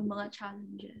din yung mga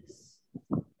challenges.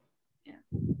 Yeah.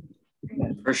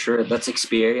 For sure, that's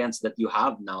experience that you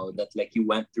have now, that like you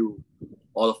went through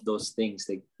all of those things,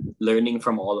 like learning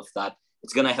from all of that.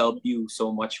 It's gonna help you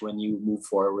so much when you move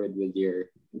forward with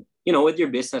your with your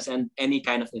business and any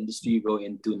kind of industry you go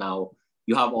into now.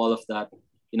 You have all of that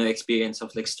experience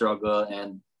of like struggle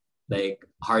and like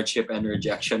hardship and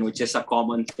rejection, which is a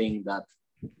common thing that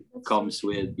comes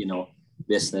with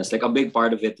business. Like a big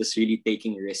part of it is really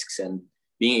taking risks and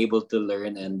being able to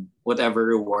learn, and whatever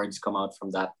rewards come out from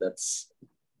that, that's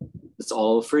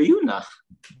all for you na.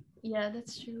 Yeah,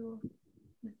 that's true.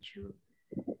 That's true.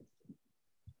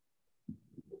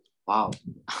 Wow.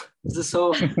 This is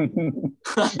so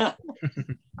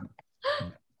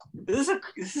this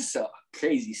is a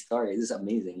crazy story. This is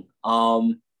amazing.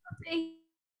 But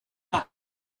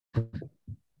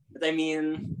I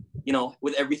mean,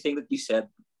 with everything that you said,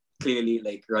 clearly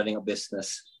like running a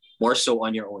business more so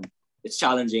on your own, it's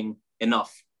challenging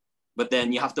enough. But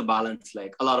then you have to balance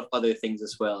like a lot of other things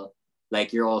as well.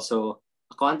 Like you're also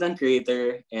a content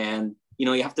creator, and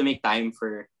you have to make time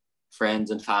for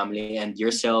friends and family and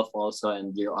yourself also,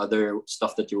 and your other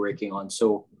stuff that you're working on.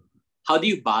 So how do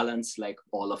you balance like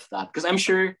all of that? Because I'm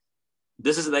sure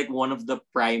this is like one of the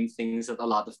prime things that a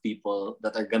lot of people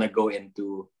that are gonna go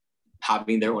into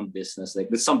having their own business, like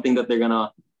it's something that they're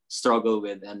gonna struggle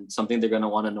with and something they're gonna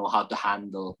want to know how to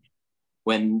handle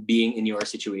when being in your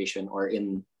situation or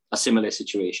in a similar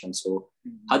situation. So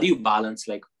how do you balance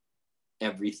like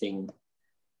everything?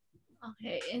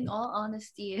 Okay, in all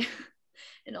honesty,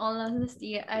 In all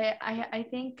honesty, I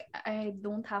think I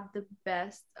don't have the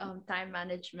best time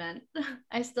management.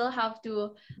 I still have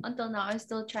to, until now, I'm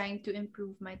still trying to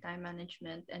improve my time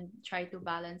management and try to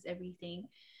balance everything.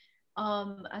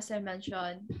 As I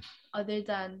mentioned, other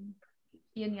than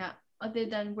yun nga, other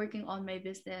than working on my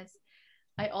business,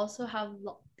 I also have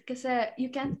because you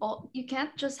can't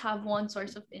just have one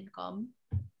source of income.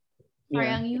 Yeah.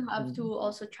 Parang you have to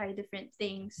also try different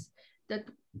things that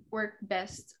work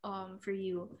best for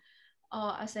you.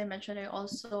 As I mentioned, I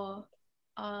also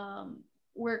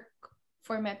work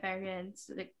for my parents,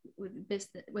 like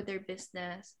with their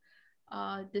business,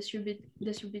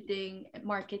 distributing,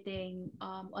 marketing,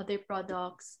 other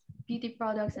products, beauty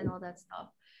products, and all that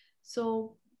stuff.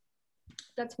 So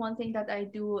that's one thing that I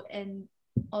do. And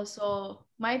also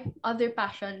my other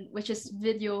passion, which is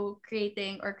video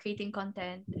creating or creating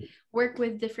content, work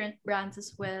with different brands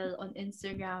as well on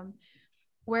Instagram,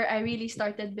 where I really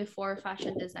started before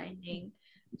fashion designing.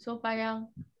 So parang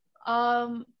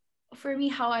um for me,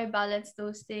 how I balance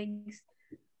those things,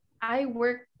 I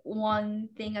work one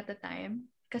thing at a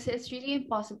time because it's really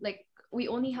impossible. Like we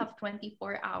only have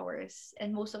 24 hours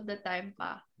and most of the time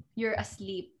pa, you're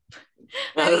asleep.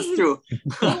 Yeah, I that's mean, true.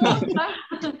 you won't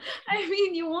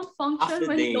you won't Half function the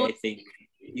when you day, I don't think, sleep.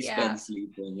 you Yeah. spend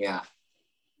sleeping. Yeah.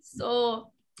 So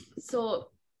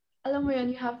so alam mo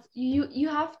yun, you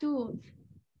have to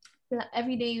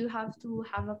every day you have to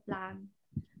have a plan.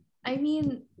 I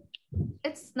mean,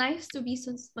 it's nice to be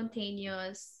so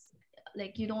spontaneous.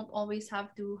 Like you don't always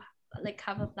have to like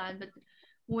have a plan, but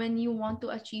when you want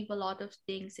to achieve a lot of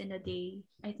things in a day,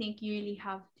 I think you really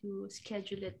have to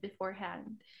schedule it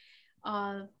beforehand.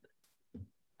 Uh,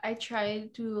 I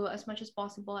try to, as much as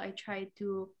possible, I try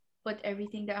to put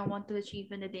everything that I want to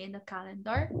achieve in a day in the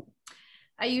calendar.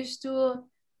 I used to,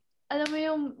 alam mo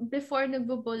yung before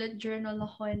nagbo-bullet journal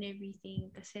ako and everything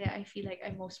kasi I feel like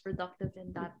I'm most productive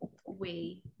in that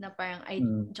way na parang I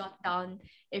jot down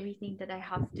everything that I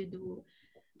have to do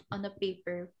on a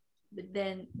paper, but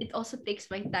then it also takes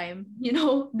my time,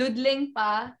 doodling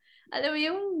pa. Alam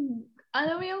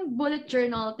mo yung bullet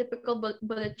journal, typical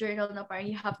bullet journal na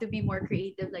parang you have to be more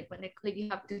creative, like when like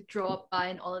you have to draw pa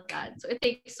and all of that. So it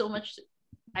takes so much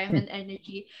time and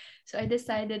energy. So I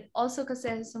decided also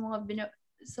kasi sa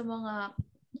mga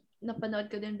napanood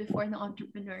ko din before ng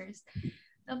entrepreneurs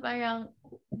na parang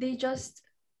they just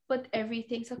put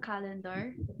everything sa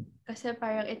calendar kasi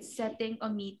parang it's setting a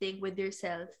meeting with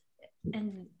yourself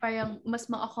and parang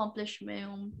mas ma-accomplish mo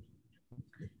yung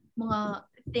mga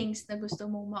things na gusto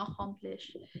mong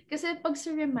ma-accomplish. Kasi pag sa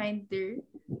reminder,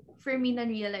 for me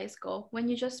na-realize ko, when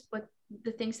you just put the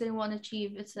things that you want to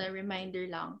achieve, it's a reminder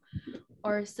lang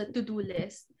or sa to-do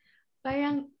list,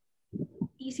 parang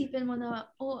isipin mo na,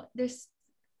 oh,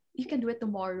 you can do it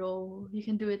tomorrow, you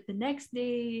can do it the next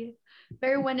day.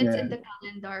 Pero when it's in the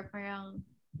calendar, parang,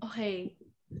 okay,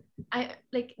 I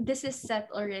like this is set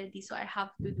already, so I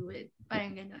have to do it.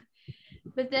 Parang ganun.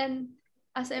 But then,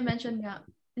 as I mentioned nga,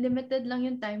 limited lang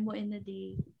yung time mo in a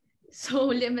day. So,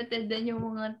 limited din yung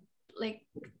mga like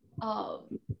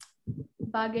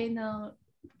bagay na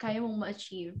kaya mong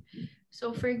ma-achieve.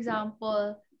 So, for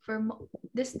example,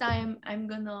 this time, I'm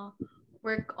gonna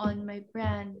work on my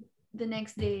brand. The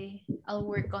next day, I'll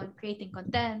work on creating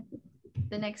content.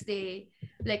 The next day,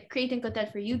 like creating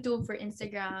content for YouTube, for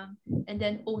Instagram, and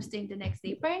then posting the next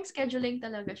day. Parang scheduling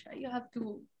talaga siya. You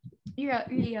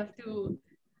really have to,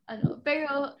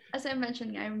 pero as I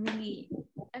mentioned,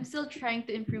 I'm still trying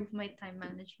to improve my time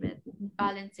management,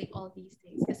 balancing all these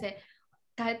things. Kasi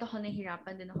kahit ako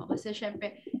nahihirapan din ako. Kasi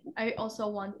syempre,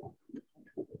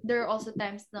 there are also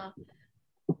times na,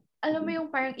 alam mo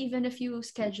yung parang even if you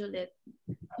schedule it,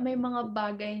 may mga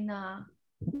bagay na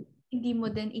hindi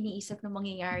mo din iniisip na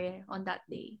mangyayari on that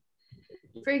day.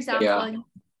 For example,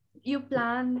 you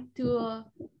plan to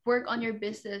work on your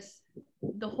business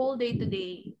the whole day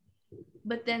today,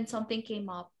 but then something came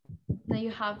up na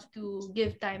you have to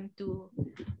give time to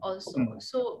also.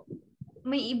 So,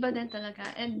 may iba din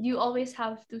talaga. And you always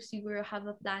have to siguro have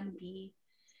a plan B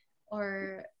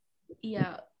or,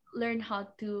 learn how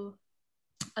to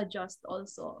adjust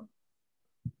also.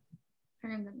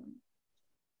 Parang ganun.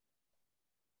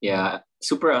 Yeah,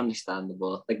 super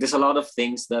understandable. Like there's a lot of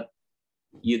things that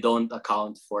you don't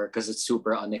account for because it's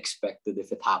super unexpected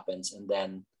if it happens, and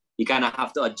then you kind of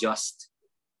have to adjust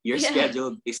your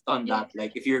schedule based on that.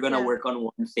 Like if you're gonna work on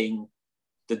one thing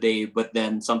today, but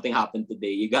then something happened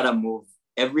today, you gotta move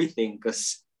everything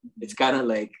because it's kind of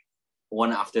like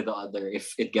one after the other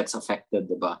if it gets affected,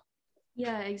 diba?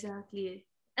 Yeah, exactly.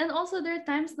 And also there are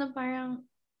times na parang,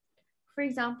 for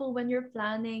example, when you're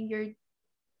planning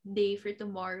day for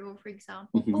tomorrow. For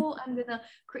example, Mhm. oh, I'm gonna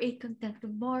create content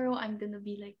tomorrow. I'm gonna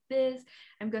be like this.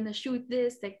 I'm gonna shoot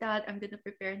this like that. I'm gonna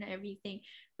prepare and everything.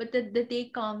 But the day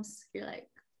comes, you're like,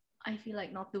 I feel like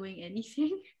not doing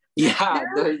anything. Yeah,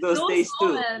 There are those those days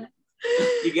too. moments.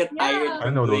 You get tired Yeah. I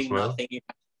from know those doing well. nothing.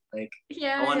 Like, I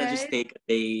Yeah, want to just right. take a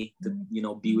day to,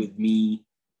 be with me.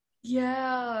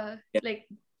 Yeah. Yep. Like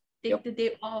Yep. take the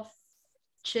day off,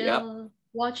 Yep. chill,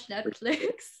 watch For sure.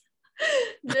 Netflix.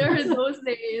 There are those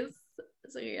days.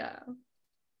 So yeah.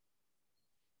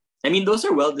 I mean, those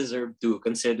are well deserved too,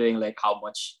 considering like how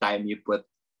much time you put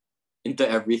into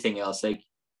everything else. Like,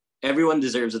 everyone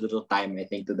deserves a little time, I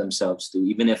think, to themselves too,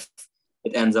 even if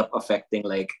it ends up affecting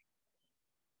like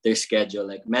their schedule.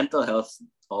 Like, mental health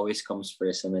always comes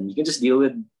first, and then you can just deal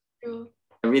with True.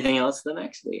 everything else the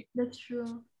next day. That's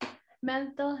true.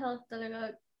 Mental health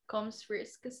talaga comes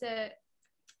first kasi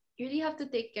you really have to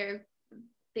take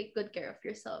good care of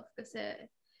yourself kasi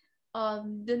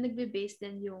dun nagbe-base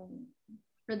din yung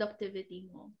productivity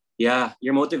mo. Yeah,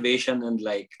 your motivation and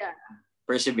like Yeah.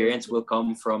 perseverance will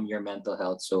come from your mental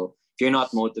health. So if you're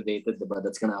not motivated, diba,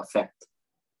 that's gonna affect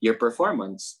your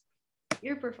performance.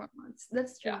 Your performance.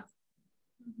 That's true. Yeah.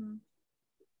 Mhm.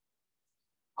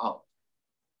 Wow.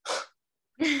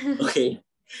 Okay.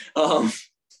 Um.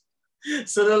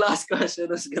 So the last question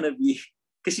was gonna be,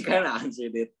 because you kind of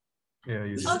answered it. Yeah,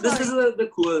 you This did. is this sorry. is the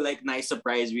cool, like, nice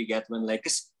surprise we get when, like,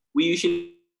 because we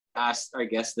usually ask our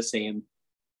guests the same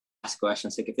last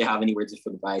questions, like if they have any words of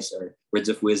advice or words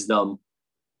of wisdom.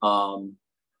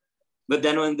 But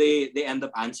then when they end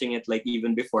up answering it, like,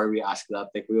 even before we ask that,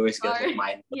 like, we always get like Sorry.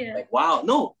 mind, Yeah. like, wow,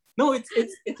 no, it's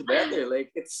better. Like,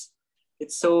 it's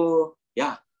so,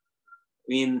 yeah. I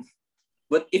mean,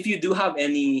 but if you do have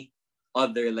any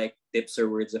other like tips or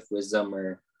words of wisdom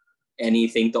or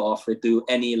anything to offer to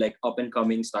any like up and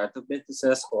coming startup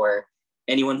businesses or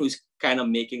anyone who's kind of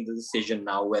making the decision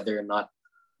now whether or not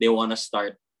they want to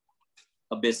start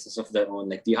a business of their own,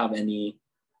 like, do you have any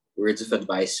words of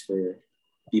advice for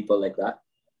people like that?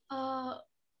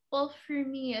 Well, for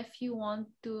me, if you want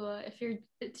to, if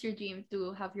it's your dream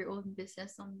to have your own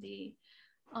business someday,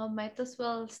 might as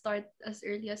well start as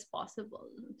early as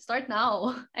possible. Start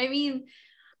now. I mean,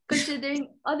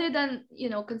 considering other than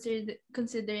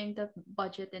considering the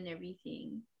budget and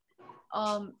everything,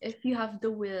 if you have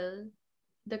the will,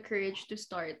 the courage to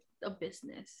start a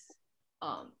business,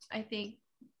 I think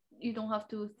you don't have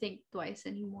to think twice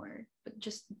anymore, but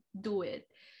just do it.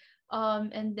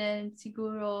 And then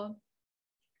siguro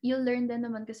you'll learn din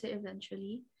naman kasi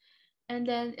eventually. And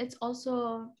then it's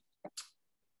also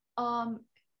um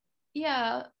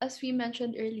yeah, as we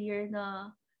mentioned earlier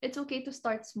na it's okay to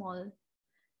start small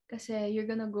kasi you're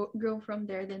gonna grow from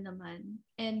there din naman.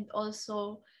 And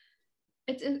also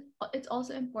it's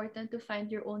also important to find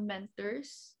your own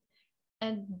mentors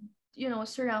and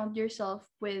surround yourself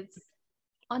with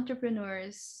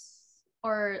entrepreneurs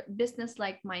or business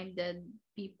like minded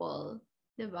people,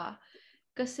 'di ba?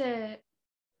 Kasi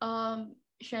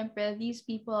syempre, these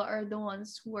people are the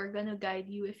ones who are gonna guide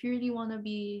you. If you really want to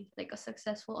be like a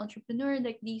successful entrepreneur,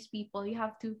 like these people, you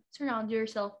have to surround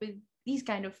yourself with these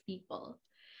kind of people.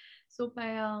 So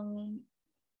parang,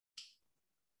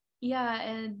 yeah,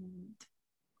 and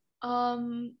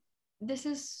um, this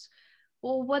is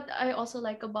what I also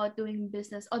like about doing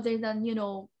business, other than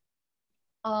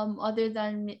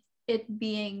it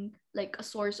being like a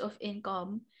source of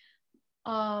income.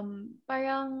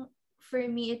 Parang for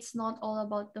me it's not all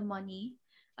about the money,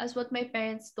 as what my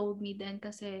parents told me then,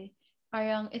 kasi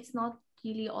parang it's not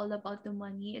really all about the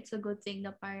money. It's a good thing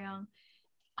na parang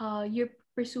you're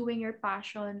pursuing your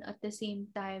passion at the same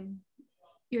time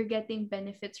you're getting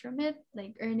benefits from it,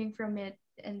 like earning from it,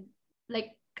 and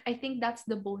like I think that's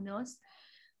the bonus.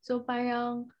 So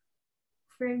parang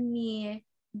for me,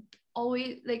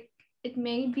 always like it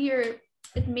may be your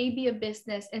it may be a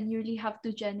business and you really have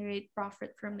to generate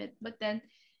profit from it, but then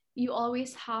you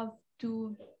always have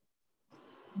to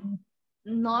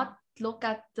not look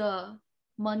at the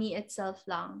money itself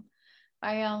lang.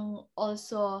 Parang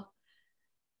also,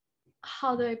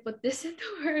 how do I put this into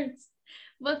words?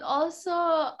 But also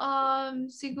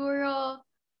siguro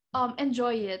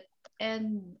enjoy it,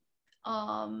 and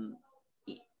um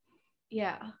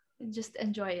yeah, just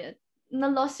enjoy it.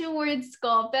 Na-lost yung words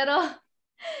ko, pero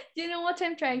do you know what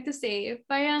I'm trying to say?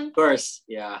 Parang, Of course,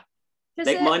 yeah.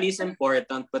 kasi, Like, money is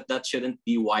important, but that shouldn't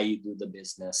be why you do the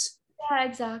business. yeah,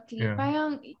 exactly. Yeah.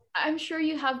 Parang, I'm sure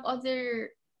you have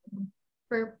other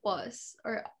purpose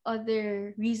or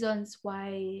other reasons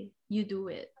why you do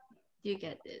it. You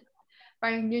get it?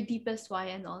 Parang your deepest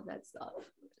why and all that stuff.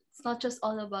 It's not just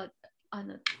all about,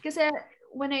 ano. Kasi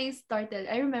when I started,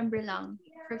 I remember lang,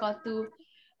 forgot to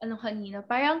ano kanina,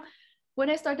 parang when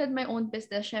I started my own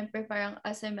business, syempre parang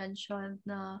as I mentioned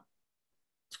na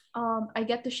I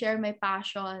get to share my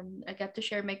passion, I get to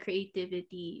share my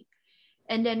creativity.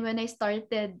 And then when I started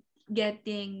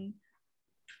getting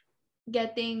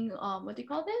what do you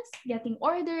call this? Getting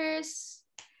orders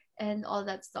and all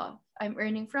that stuff. I'm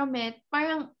earning from it.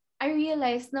 Parang I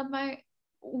realized na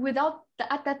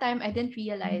at that time I didn't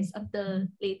realize until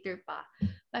later pa.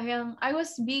 Parang I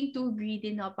was being too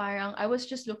greedy na, parang I was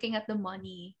just looking at the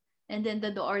money and then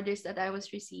the orders that I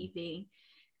was receiving.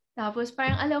 Tapos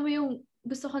parang alam mo yung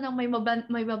gusto ko nang may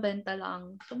mabenta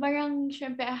lang. So parang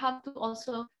syempre I have to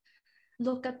also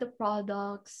look at the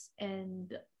products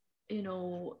and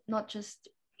not just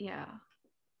you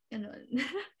know.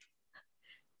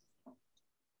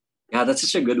 Yeah, that's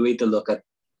such a good way to look at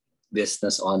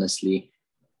business, honestly.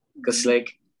 Because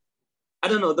like, I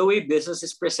don't know, the way business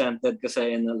is presented, because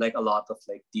in like a lot of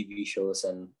like TV shows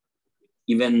and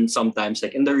even sometimes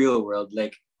like in the real world,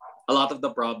 like a lot of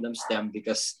the problems stem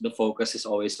because the focus is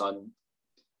always on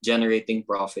generating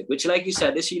profit, which like you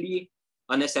said is really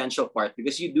an essential part,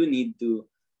 because you do need to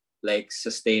like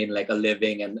sustain like a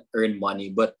living and earn money,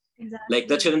 but like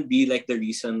that shouldn't be like the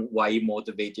reason why you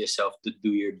motivate yourself to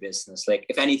do your business. Like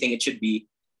if anything, it should be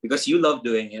because you love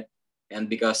doing it and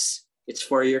because it's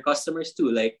for your customers too.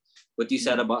 Like what you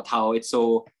said about how it's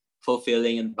so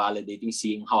fulfilling and validating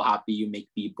seeing how happy you make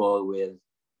people with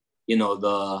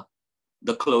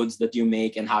the clothes that you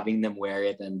make and having them wear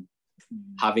it and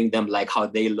having them like how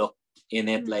they look in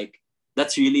it. Like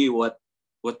that's really what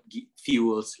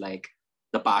fuels like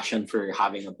the passion for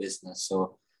having a business.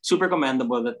 So super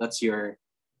commendable that that's your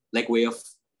like way of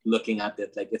looking at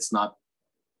it. Like it's not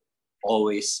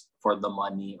always for the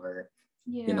money or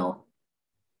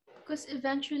because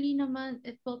eventually naman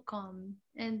it will come.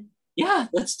 And yeah,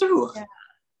 that's true. Yeah,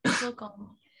 it will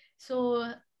come.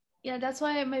 So yeah, that's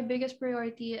why my biggest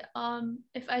priority,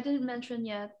 if I didn't mention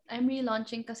yet, I'm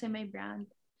relaunching kasi my brand.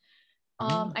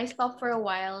 I stopped for a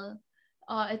while.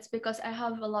 It's because I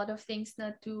have a lot of things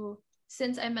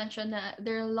since I mentioned that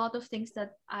there are a lot of things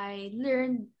that I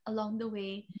learned along the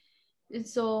way. And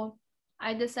so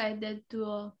I decided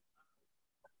to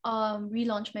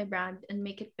relaunch my brand and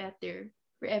make it better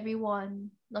for everyone,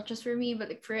 not just for me, but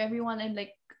like for everyone. And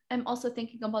like I'm also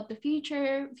thinking about the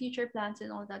future plans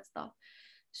and all that stuff.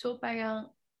 So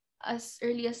parang as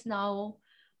early as now,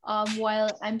 while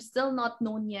I'm still not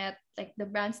known yet, like the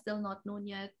brand's still not known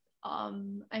yet,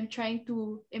 I'm trying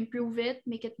to improve it,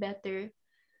 make it better,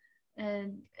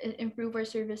 and improve our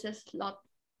services a lot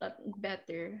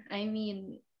better. I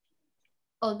mean,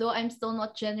 although I'm still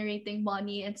not generating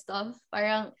money and stuff,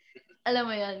 parang alam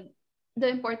mo yan, the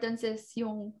importance is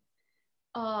yung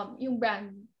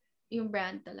brand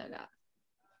talaga.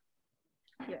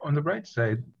 Yeah. On the bright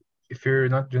side, if you're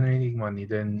not generating money,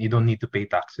 then you don't need to pay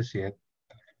taxes yet.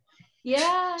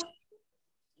 Yeah.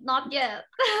 Not yet.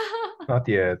 Not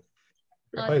yet.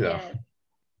 Not yet.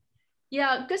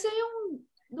 Yeah, kasi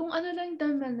yung ano lang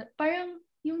naman, parang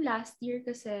yung last year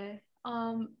kasi,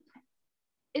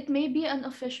 it may be an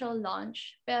official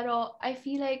launch, pero I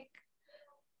feel like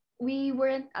we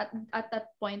weren't at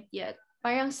that point yet.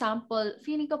 Parang sample,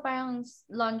 feeling ko parang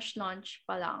launch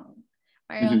pa lang.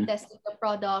 Parang testing the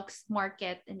products,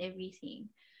 market, and everything.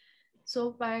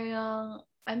 So parang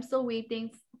I'm still waiting,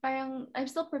 parang I'm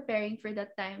still preparing for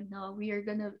that time now. We are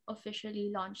gonna officially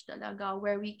launch talaga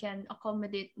where we can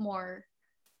accommodate more,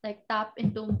 like tap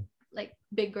into like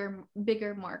bigger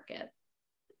market.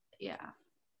 Yeah.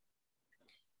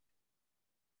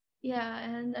 Yeah,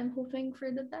 and I'm hoping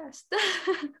for the best.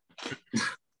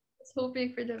 Just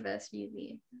hoping for the best,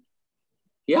 really.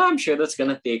 Yeah, I'm sure that's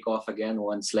gonna take off again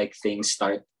once like things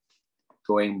start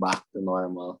going back to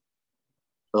normal.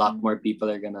 A lot more people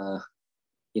are gonna,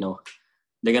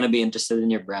 they're gonna be interested in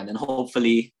your brand, and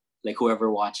hopefully, like whoever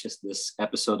watches this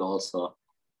episode also,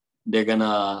 they're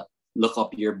gonna look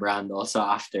up your brand also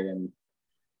after, and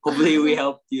hopefully we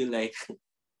helped you like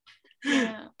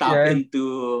tap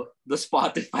into the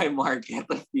Spotify market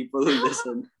of people who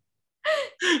listen.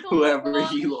 Whoever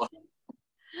you are.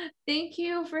 Thank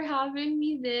you for having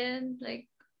me then. Like,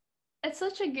 it's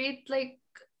such a great, like,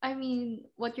 I mean,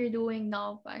 what you're doing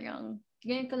now, parang,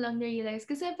 ganyan ko lang na-realize.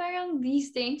 Kasi parang these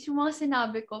things, yung mga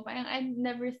sinabi ko, parang I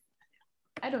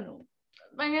don't know.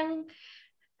 Parang,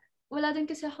 wala din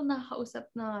kasi ako nakakausap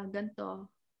na ganito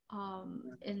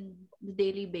in the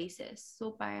daily basis.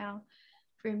 So parang,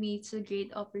 for me, it's a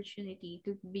great opportunity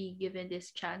to be given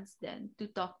this chance then to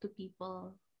talk to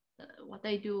people, what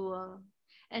I do,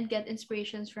 and get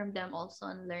inspirations from them also,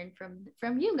 and learn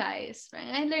from you guys. Right?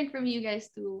 I learned from you guys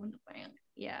too.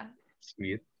 Yeah.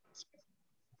 Sweet.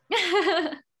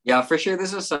 Yeah, for sure.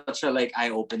 This was such a like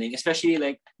eye-opening, especially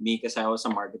like me because I was a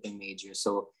marketing major.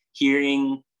 So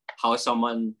hearing how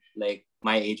someone like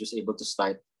my age was able to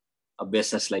start a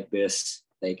business like this,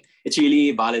 like it's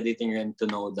really validating and to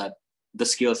know that the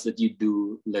skills that you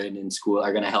do learn in school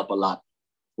are gonna help a lot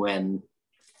when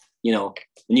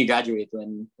when you graduate,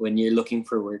 when you're looking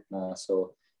for work na.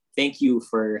 So thank you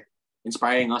for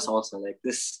inspiring us also. Like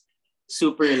this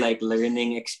super like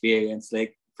learning experience,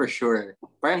 like for sure.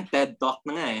 Parang TED Talk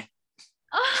na nga eh.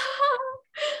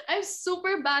 I'm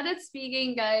super bad at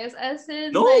speaking, guys. As in,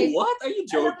 No, like, what? Are you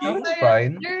No, joking? it's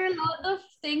fine. there are a lot of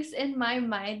things in my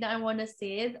mind that I want to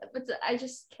say, but I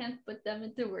just can't put them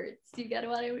into words. You get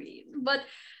what I mean? But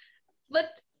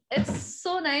it's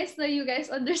so nice that you guys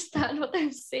understand what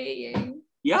I'm saying.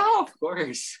 Yeah, of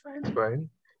course. It's fine.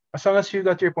 As long as you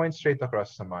got your point straight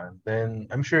across naman, then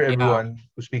I'm sure everyone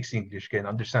who speaks English can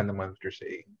understand naman what you're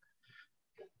saying.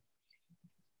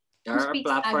 Who Our speaks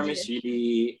platform is English?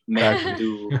 really meant Taglish.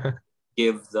 to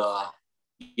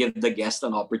give the guest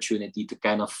an opportunity to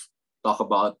kind of talk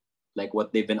about like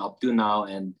what they've been up to now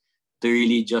and to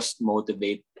really just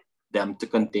motivate them to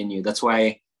continue. That's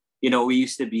why, we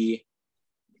used to be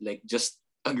like just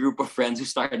a group of friends who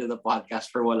started a podcast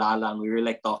for wala lang. We were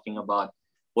like talking about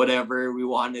whatever we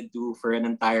wanted to for an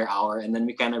entire hour, and then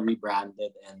we kind of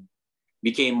rebranded and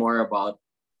became more about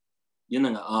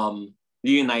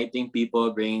reuniting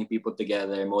people, bringing people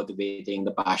together, motivating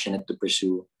the passionate to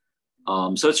pursue.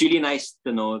 So it's really nice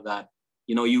to know that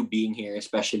you being here,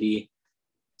 especially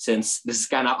since this is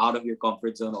kind of out of your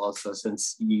comfort zone also,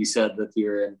 since you said that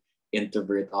you're an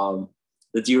introvert,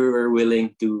 that you were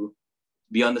willing to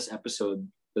be on this episode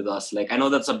with us. Like I know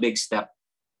that's a big step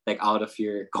like out of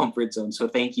your comfort zone. So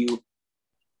thank you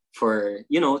for,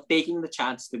 taking the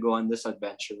chance to go on this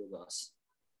adventure with us.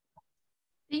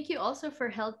 Thank you also for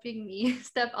helping me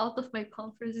step out of my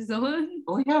comfort zone.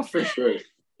 Oh yeah, for sure.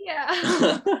 Yeah.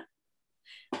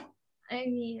 I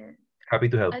mean, Happy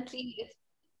to help. at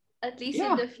least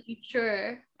Yeah. in the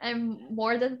future, I'm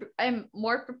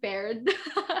more prepared.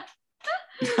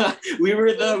 we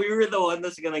were the one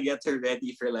that's gonna get her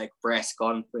ready for like press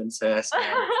conferences.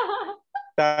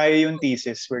 Tayo yung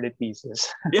thesis. We're the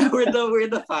thesis. Yeah, we're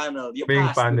the panel. You Being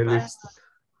passed, you panelists. passed.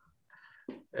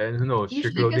 And who knows,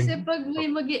 you're Usually kasi clothing. pag may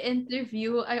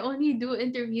mag-i-interview, I only do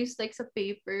interviews like sa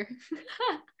paper.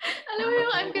 Alam mo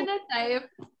yung I'm gonna type.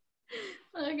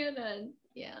 Mga ganun.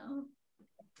 Yeah.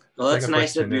 Well, It's it's like a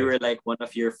nice that we questionnaire. were like one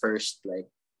of your first like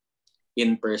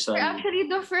in-person We're actually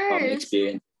the first.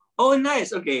 experience. Oh,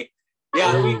 nice. Okay.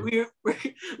 Yeah,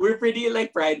 we're pretty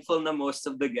like prideful na most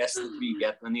of the guests that we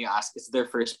get when you ask it's their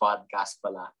first podcast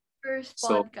pala. First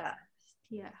So- podcast.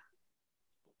 Yeah.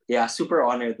 Yeah, super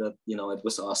honored that it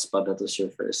was us, but that was your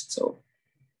first. So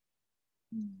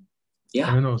And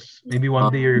yeah. who knows, maybe one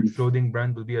day your clothing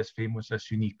brand will be as famous as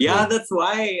Unique. Yeah, Clothes. that's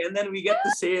why. And then we get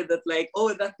to say that like,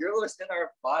 oh, that girl was in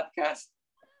our podcast.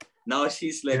 Now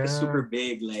she's like a Yeah. super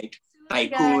big like So,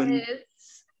 tycoon. guys.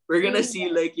 We're gonna see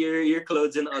like your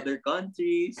clothes in other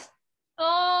countries.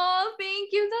 Oh, thank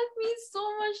you. That means so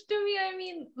much to me. I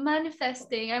mean,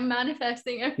 manifesting. I'm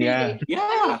manifesting every Yeah. day.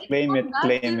 Yeah. Claim it,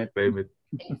 claim it. Claim it.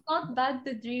 It's not bad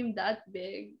to dream that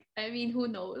big. I mean, who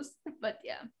knows? But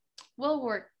yeah, we'll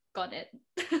work on it.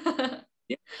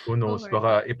 Who knows, Over.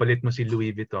 baka ipalit mo si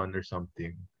Louis Vuitton or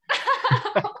something.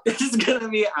 This is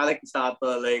gonna be Alex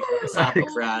Sato, like Sato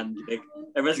brand. Like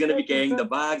everyone's gonna be carrying the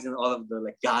bags and all of the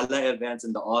like gala events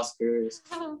and the Oscars.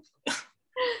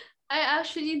 I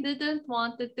actually didn't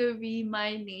want it to be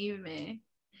my name.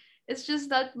 It's just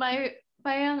that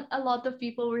parang a lot of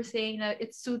people were saying that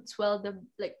it suits well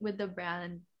with the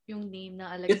brand, yung name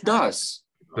na Alex. It does.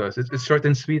 It's short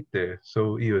and sweet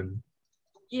So yun.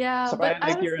 Yeah, So but I I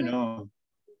like was your like,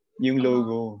 yung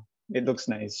logo. It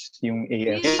looks nice. Yung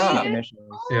AS Yeah.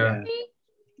 initials. Yeah.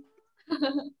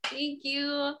 Thank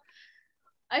you.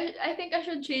 I think I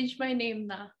should change my name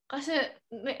na. Kasi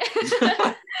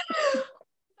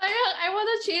parang I want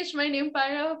to change my name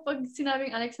para pag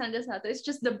sinabing Alexandra Sato, it's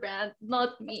just the brand,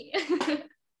 not me.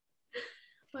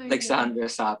 Alexandra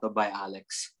Sato by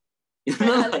Alex. By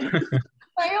Alex.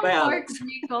 Parang By Mark Alex.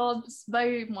 Jacobs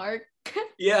by Mark.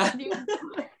 Yeah.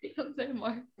 Jacobs by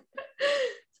Mark.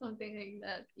 Something like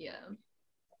that. Yeah.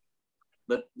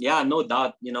 But yeah, no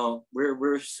doubt,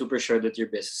 we're super sure that your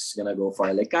business is gonna go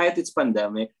far. Like kahit it's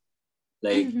pandemic,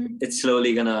 like Mhm. it's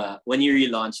slowly gonna, when you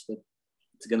relaunch it,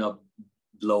 it's gonna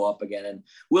blow up again. And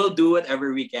we'll do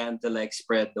whatever we can to like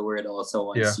spread the word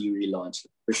also once you relaunch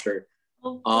for sure.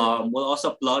 Hopefully. We'll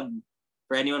also plug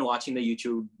for anyone watching the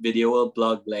YouTube video, we'll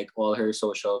plug like all her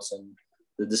socials in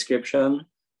the description.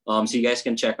 So you guys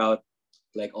can check out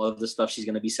like all of the stuff she's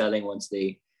gonna be selling once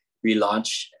they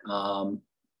relaunch.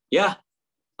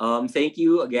 Thank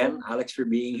you again, Alex, for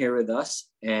being here with us,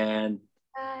 and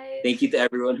thank you to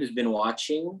everyone who's been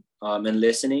watching and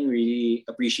listening. Really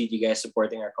appreciate you guys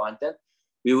supporting our content.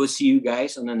 We will see you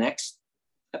guys on the next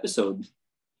episode.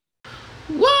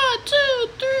 1, 2,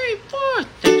 3, 4.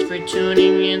 Thanks for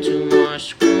tuning in to more